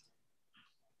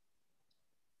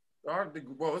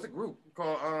 Well, it's a group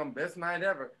called Best Night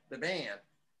Ever, the band.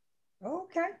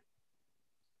 Okay.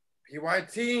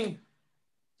 PYT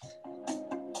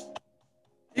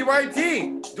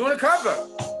doing a cover.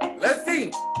 Let's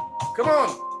see. Come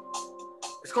on.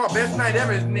 It's called Best Night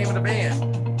Ever is the name of the band.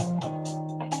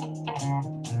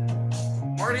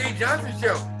 Marty A. Johnson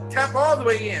Show. Tap all the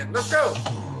way in. Let's go.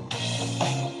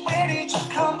 Where did you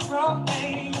come from,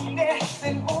 baby?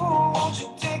 And won't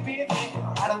you take me there?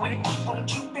 Right away,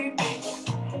 won't you, baby?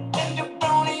 And you're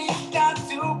brownie, you got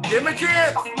to give me a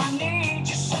chance. I need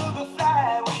you to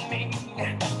fly with me.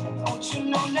 Don't you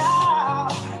know now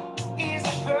is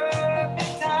the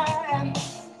perfect time?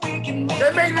 We can make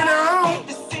they made it their own.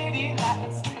 The city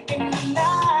lights in the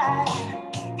night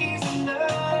is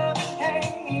love and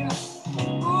pain.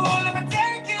 Ooh, let me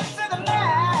take you to the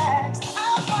max. I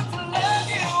want to love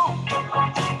you.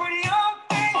 Pretty young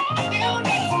thing, you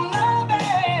need some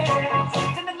loving.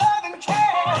 Tender love and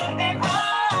care. And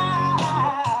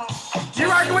you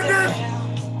rocking with this?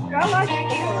 I like it.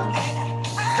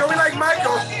 So we like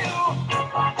Michael.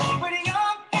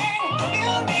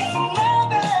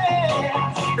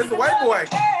 It's a white boy.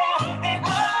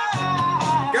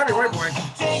 Gotta be a white boy.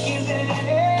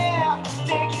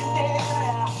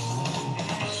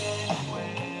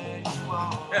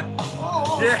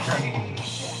 Yeah.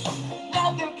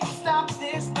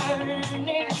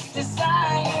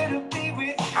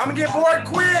 I'm gonna get bored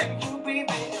quick.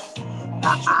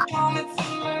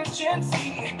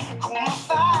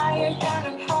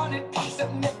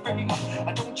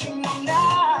 Don't you know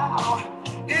now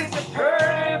is the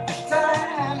perfect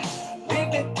time? We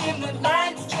can dim the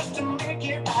lights just to make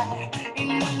it right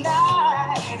in the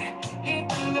night. Keep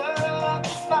the love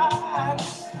is fine.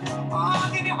 Oh,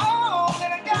 I'll give you all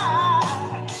that I got.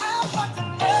 I'm about to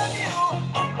love you,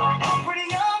 pretty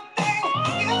young thing.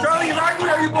 Charlie, you like me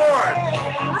or you bored?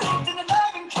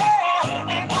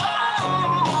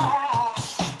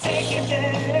 Take it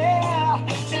there,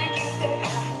 take it there.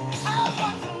 I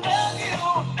want to love you,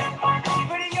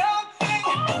 pretty young thing.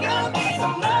 You need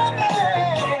some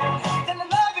loving, then the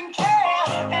loving care,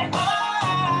 and I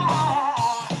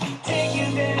take you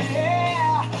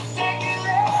there, take you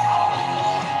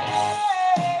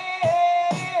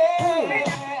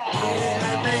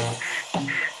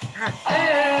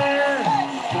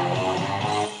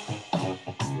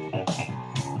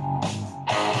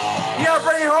Yeah,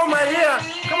 bring it home right here.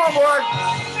 Come on, boy.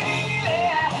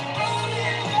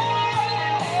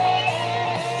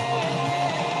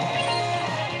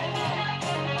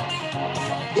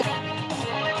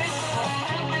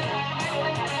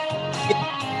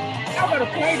 I'm gonna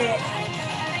play that.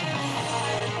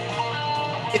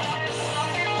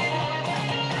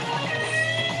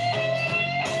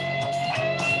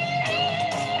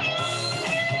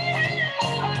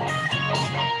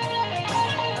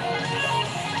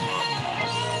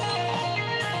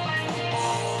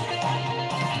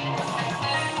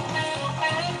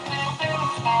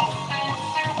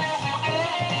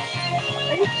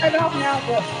 You turn it off now,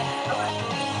 but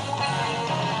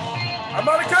I'm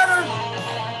about to cut him.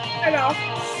 turn it off.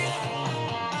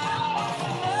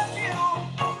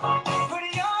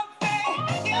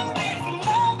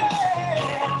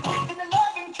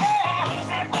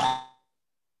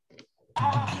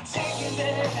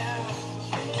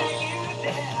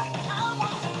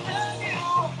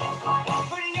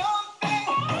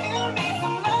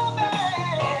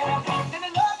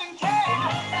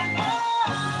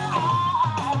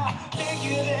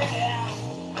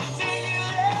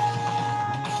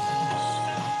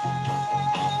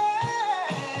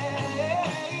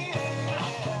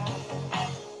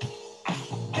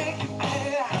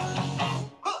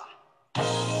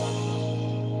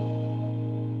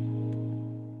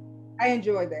 I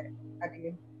enjoyed that. I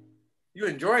did. You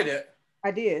enjoyed it. I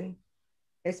did.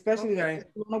 Especially Okay. the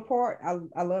instrumental part. I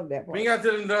love that part. When you got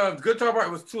to the guitar part,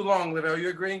 it was too long, Livell. You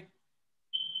agree?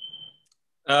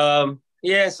 Yeah,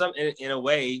 in a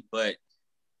way, but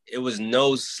it was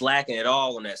no slacking at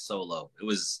all on that solo. It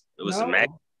was No.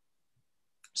 amazing.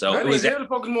 So I it mean, was. if they would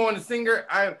focus more on the singer,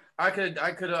 I could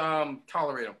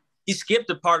tolerate him. He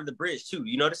skipped a part of the bridge too.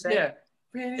 You notice that? Yeah.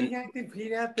 Pretty acting,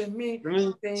 Pete after me. I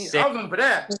was Second. looking for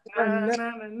that.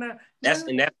 That's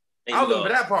and that. I was looking for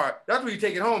that part. That's where you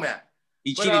take it home at.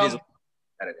 He cheated his way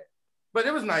out of that. But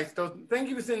it was nice though. Thank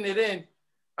you for sending it in.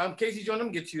 Casey Jones, I'm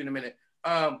gonna get to you in a minute.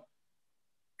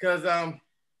 Because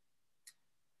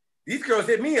these girls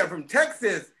hit me up from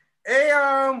Texas. A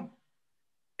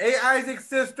Isaac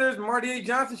Sisters, Marty A.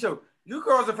 Johnson show. You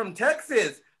girls are from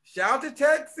Texas. Shout out to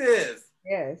Texas.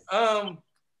 Yes.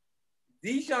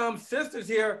 These sisters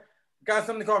here got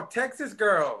something called Texas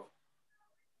Girl.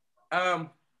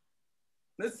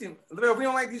 Let's see. If we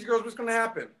don't like these girls, what's gonna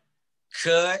happen?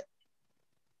 Cut.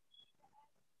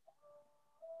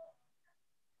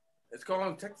 Let's call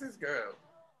them Texas Girl.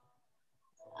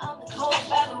 Let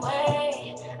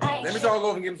me talk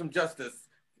over and give them some justice.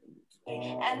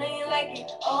 I know you like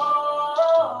it.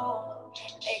 Oh,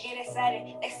 they get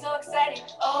excited. They so excited.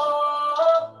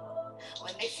 Oh,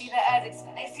 when they see the addicts,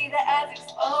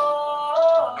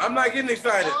 oh, I'm not getting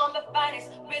excited. I'm the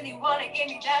finest. Really wanna give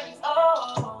me diamonds.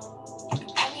 Oh,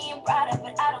 I mean I'm proud of,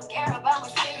 but I don't care about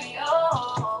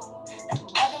material. That's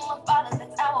more than my father.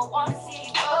 That's how I wanna see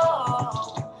you go.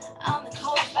 I'm the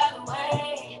coldest, by the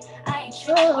way. I ain't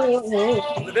sure what you say.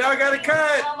 But now I got a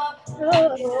cut.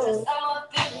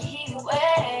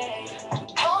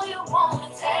 Oh, you want a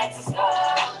Texas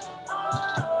girl.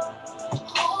 Oh,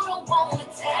 don't want a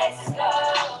Texas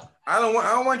girl. I don't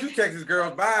want you Texas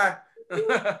girls. Bye.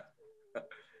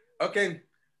 Okay.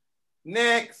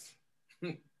 Next.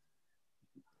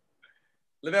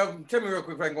 Liddell, tell me real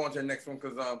quick if I can go on to the next one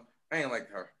because I ain't like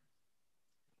her.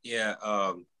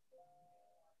 Yeah,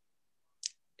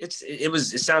 it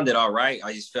sounded all right.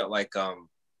 I just felt like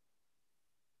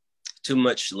too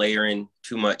much layering,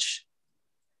 too much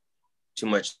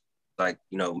like,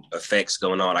 you know, effects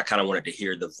going on. I kind of wanted to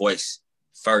hear the voice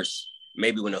first.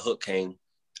 Maybe when the hook came,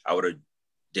 I would have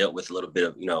dealt with a little bit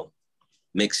of, you know,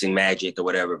 mixing magic or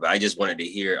whatever, but I just wanted to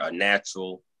hear a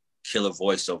natural killer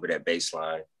voice over that bass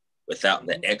line without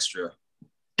the extra.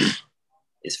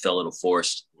 It felt a little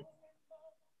forced.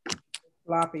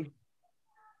 Sloppy.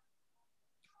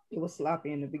 It was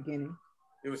sloppy in the beginning.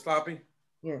 It was sloppy?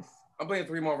 Yes. I'm playing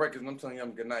 3 more records and I'm telling you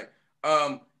I'm good night.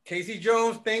 Casey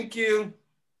Jones, thank you.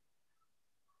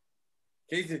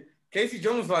 Casey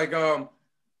Jones, like,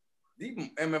 these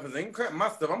MFs ain't crap my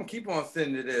stuff. I'm gonna keep on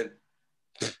sending it in.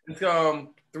 It's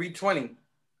 320.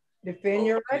 Defend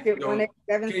your record.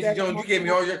 Casey Jones, you gave me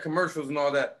all your commercials and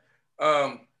all that.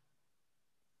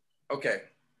 Okay.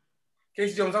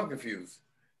 Casey Jones, I'm confused.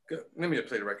 Let me just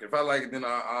play the record. If I like it, then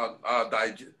I'll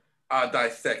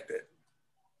dissect it.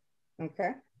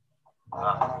 Okay.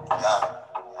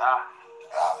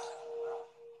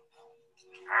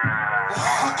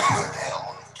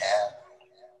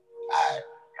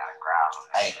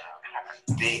 Hey,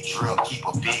 big drill, keep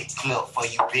a big clip for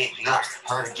you big lips.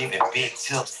 Heard giving big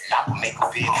tips, I can make a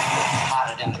big flip.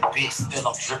 Hotter than the bitch, still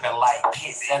I'm dripping like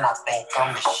piss. And I think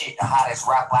I'm the shit, the hottest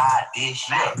rapper I did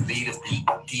shit. Lead a beat,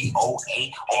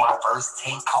 DOA on my first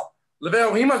take.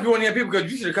 Lavelle, he must be one of your people because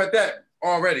you should have cut that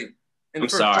already. I'm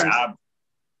sorry.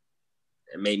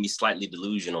 It made me slightly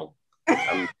delusional.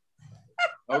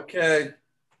 Okay.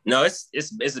 No, it's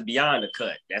beyond a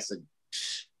cut. That's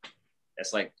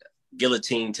like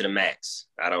guillotine to the max.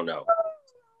 I don't know.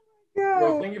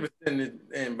 Bro, thank you for sending it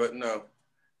in, but no.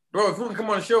 Bro, if you want to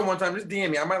come on the show one time, just DM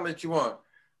me. I might let you on.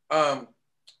 I'm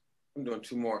doing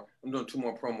 2 more. I'm doing 2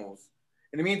 more promos.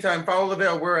 In the meantime, follow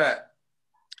Lavelle. Where at?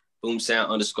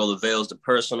 Boomsound_Lavelle's the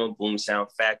personal. Boom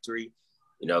Sound Factory.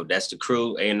 You know, that's the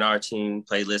crew, A&R team,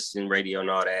 playlists and radio and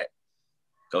all that.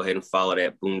 Go ahead and follow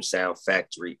that Boom Sound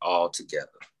Factory all together.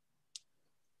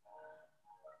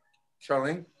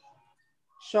 Charlene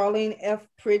F.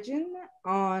 Pridgeon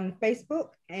on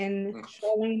Facebook and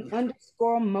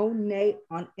Charlene_Monet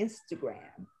on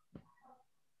Instagram.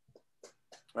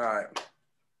 All right.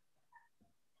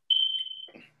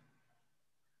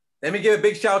 Let me give a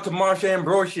big shout out to Marsha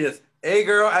Ambrosius. Hey,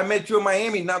 girl, I met you in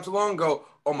Miami not too long ago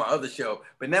on my other show,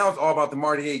 but now it's all about the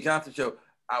Marty A. Johnson show.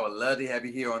 I would love to have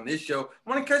you here on this show. I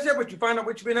want to catch up with you, find out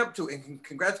what you've been up to, and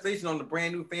congratulations on the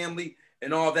brand new family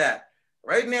and all that.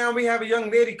 Right now, we have a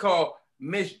young lady called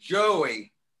Miss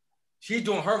Joey. She's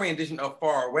doing her rendition of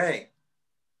Far Away.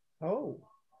 Oh,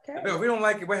 okay. If we don't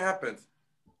like it, what happens?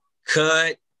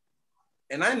 Cut.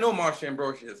 And I know Marsha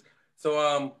Ambrosius.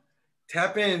 So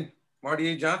tap in Marty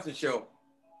A. Johnson show.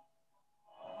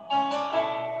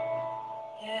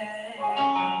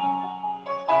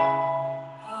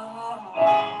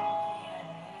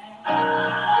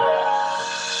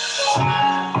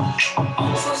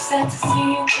 So sad to see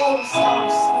you go so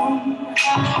soon. I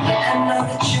know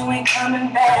that you ain't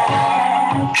coming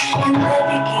back. In the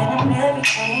beginning,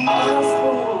 everything was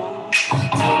cool.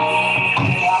 Till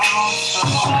it all so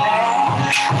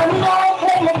bad. I know I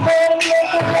play my part and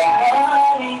make it like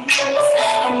parties.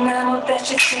 And I know that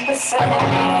you're super sad.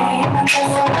 And I just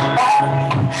want to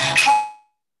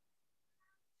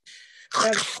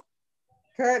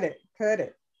Cut it.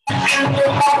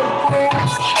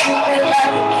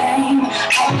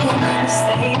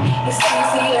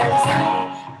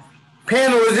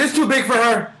 Panel, is this too big for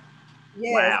her?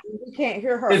 Yes, wow. We can't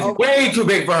hear her. It's way too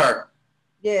big for her.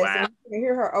 Yes, wow. We can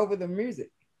hear her over the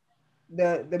music.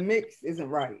 The mix isn't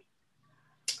right.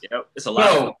 Yep, it's a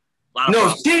lot.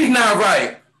 No, she's not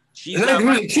right. She's not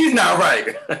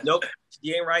right. Nope,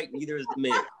 she ain't right. Neither is the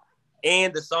mix.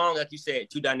 And the song, like you said,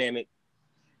 too dynamic.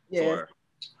 Yeah.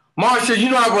 Marsha, you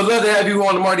know I would love to have you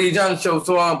on the Marty A. Johnson show,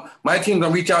 so my team's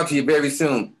gonna reach out to you very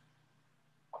soon.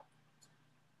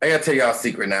 I gotta tell y'all a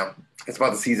secret now. It's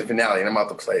about the season finale, and I'm about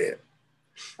to play it.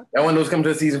 That one knows coming to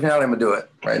the season finale, I'm gonna do it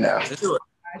right now. Let's do it.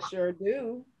 I sure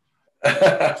do.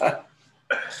 I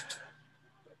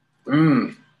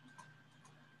don't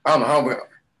know how we're...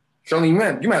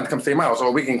 Charlene, you might have to come stay in my house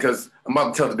all weekend because I'm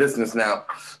about to tell the business now.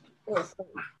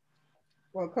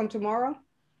 Well, come tomorrow?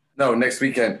 No, next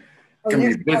weekend.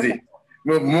 Gonna be busy. Okay.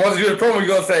 Once you do the promo, you're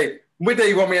gonna say, "What day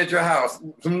you want me at your house?"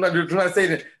 Soon as I say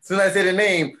the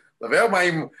name, Lavelle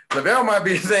might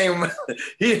be saying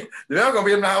Lavelle gonna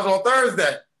be in the house on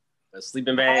Thursday. A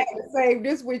sleeping bag. I have to save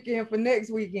this weekend for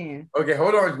next weekend. Okay,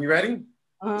 hold on. You ready?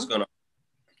 What's going on?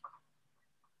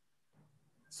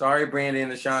 Sorry, Brandon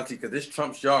and Ashanti, because this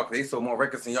trumps y'all. They sold more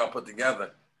records than y'all put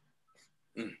together.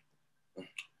 Mm.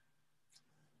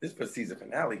 This is for season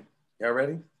finale. Y'all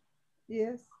ready?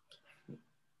 Yes.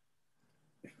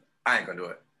 I ain't gonna do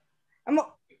it. No,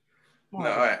 all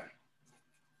right.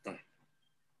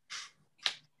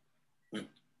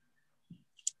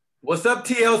 What's up,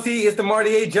 TLC? It's the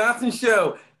Marty A. Johnson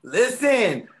Show.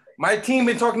 Listen, my team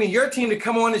been talking to your team to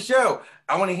come on the show.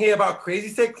 I want to hear about Crazy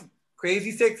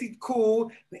Sexy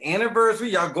Cool, the anniversary.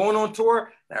 Y'all going on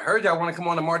tour. I heard y'all want to come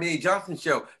on the Marty A. Johnson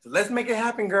Show. So let's make it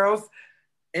happen, girls.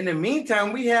 In the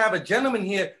meantime, we have a gentleman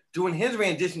here doing his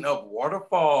rendition of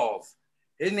Waterfalls.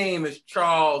 His name is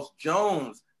Charles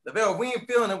Jones. Lavelle, we ain't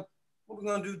feeling it. What we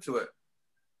gonna do to it?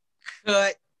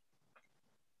 Cut.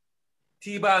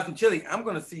 T-Boz and Chili, I'm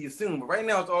gonna see you soon. But right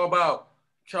now it's all about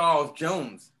Charles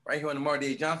Jones right here on the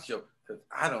Marty A. Johnson Show, because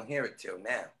I don't hear it till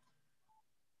now.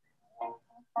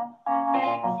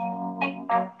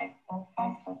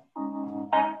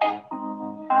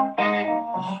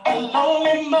 A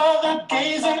lonely mother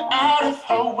gazing out of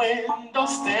her window,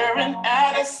 staring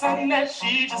at a son that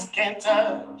she just can't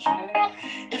touch.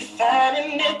 If at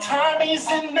any time he's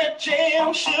in the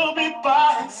jail, she'll be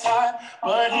by his side,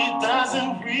 but he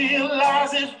doesn't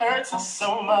realize it hurts her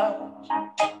so much.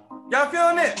 Y'all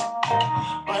feeling it?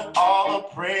 But all the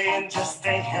praying just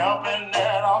ain't helping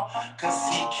at all, cause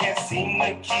he can't seem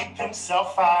to keep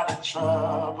himself out of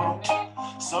trouble.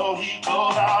 So he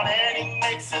goes out and he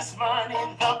makes his money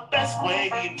the best way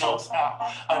he knows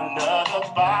how. Another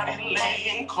body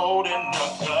laying cold in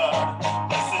the gut.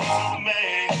 Listen to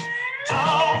me.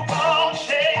 Don't go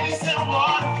chasing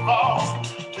waterfalls.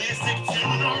 Please stick to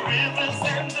the rivers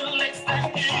and the lakes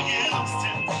that you used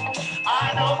to.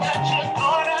 I know that you're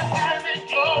gonna have it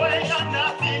going or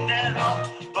nothing at all,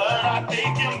 but I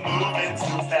think you're moving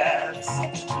too fast.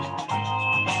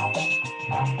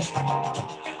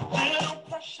 Little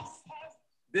precious.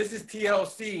 This is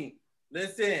TLC.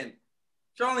 Listen,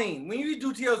 Charlene, when you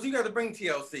do TLC, you got to bring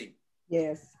TLC.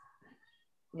 Yes.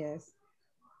 Yes.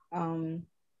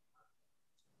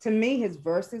 To me, his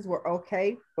verses were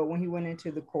okay, but when he went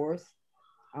into the chorus,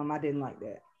 I didn't like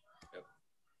that.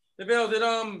 Lavelle,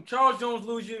 did Charles Jones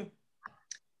lose you?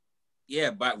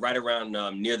 Yeah, but right around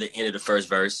near the end of the first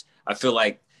verse, I feel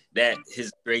like that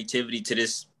his creativity to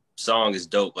this song is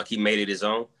dope. Like he made it his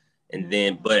own, and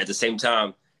then, but at the same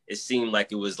time, it seemed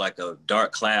like it was like a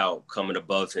dark cloud coming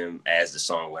above him as the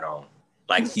song went on.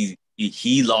 Like he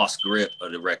lost grip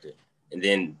of the record, and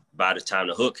then by the time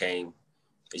the hook came,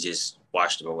 it just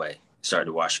washed him away. Started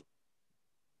to wash him.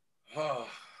 Oh.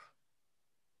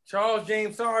 Charles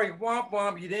James, sorry, womp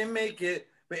womp, you didn't make it.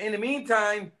 But in the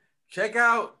meantime, check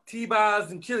out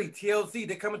T-Boz and Chili, TLC.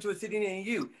 They're coming to a city near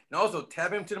you. And also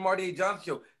tap into the Marty A. Johnson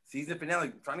Show season finale.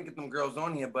 I'm trying to get them girls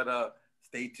on here, but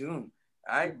stay tuned.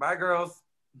 All right, bye, girls.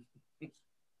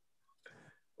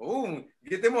 Oh,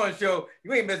 get them on the show.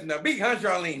 You ain't missing a beat, huh,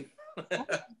 Charlene?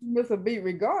 Miss a beat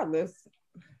regardless.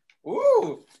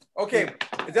 Ooh, okay.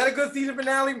 Is that a good season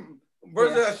finale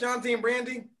versus Ashanti and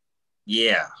Brandy?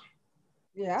 Yeah.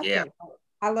 Yeah,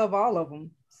 I love all of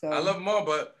them. So I love them all,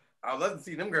 but I'd love to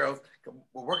see them girls.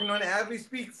 We're working on it as we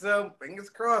speak, so fingers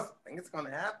crossed. I think it's going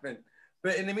to happen.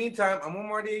 But in the meantime, I'm on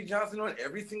Marty A. Johnson on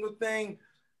every single thing.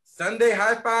 Sunday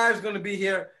High Five is going to be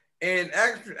here. And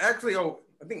actually, I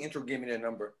think Intro gave me their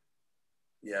number.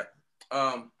 Yeah.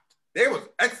 They was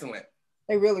excellent.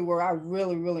 They really were. I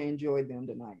really, really enjoyed them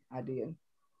tonight. I did.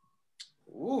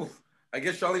 Oof. I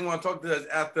guess Charlene want to talk to us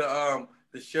after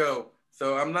the show.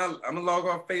 So I'm gonna log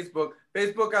off Facebook.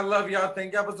 Facebook, I love y'all.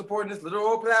 Thank y'all for supporting this little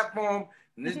old platform.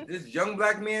 And this young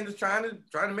black man is trying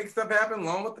to make stuff happen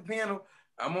along with the panel.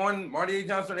 I'm on Marty A.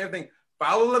 Johnson and everything.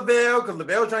 Follow Lavelle, because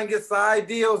Lavelle trying to get side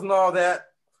deals and all that.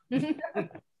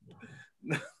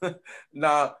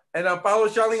 Nah. And follow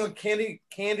Charlene on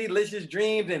Candylicious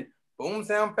Dreams and Boom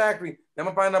Sound Factory. I'm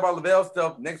gonna find out about Lavelle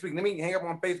stuff next week. Let me hang up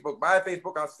on Facebook. Bye,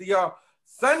 Facebook. I'll see y'all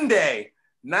Sunday,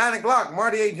 9 o'clock,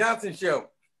 Marty A. Johnson Show.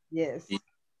 Yes.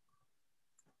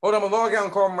 Hold on, I'm gonna log out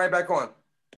and call him right back on.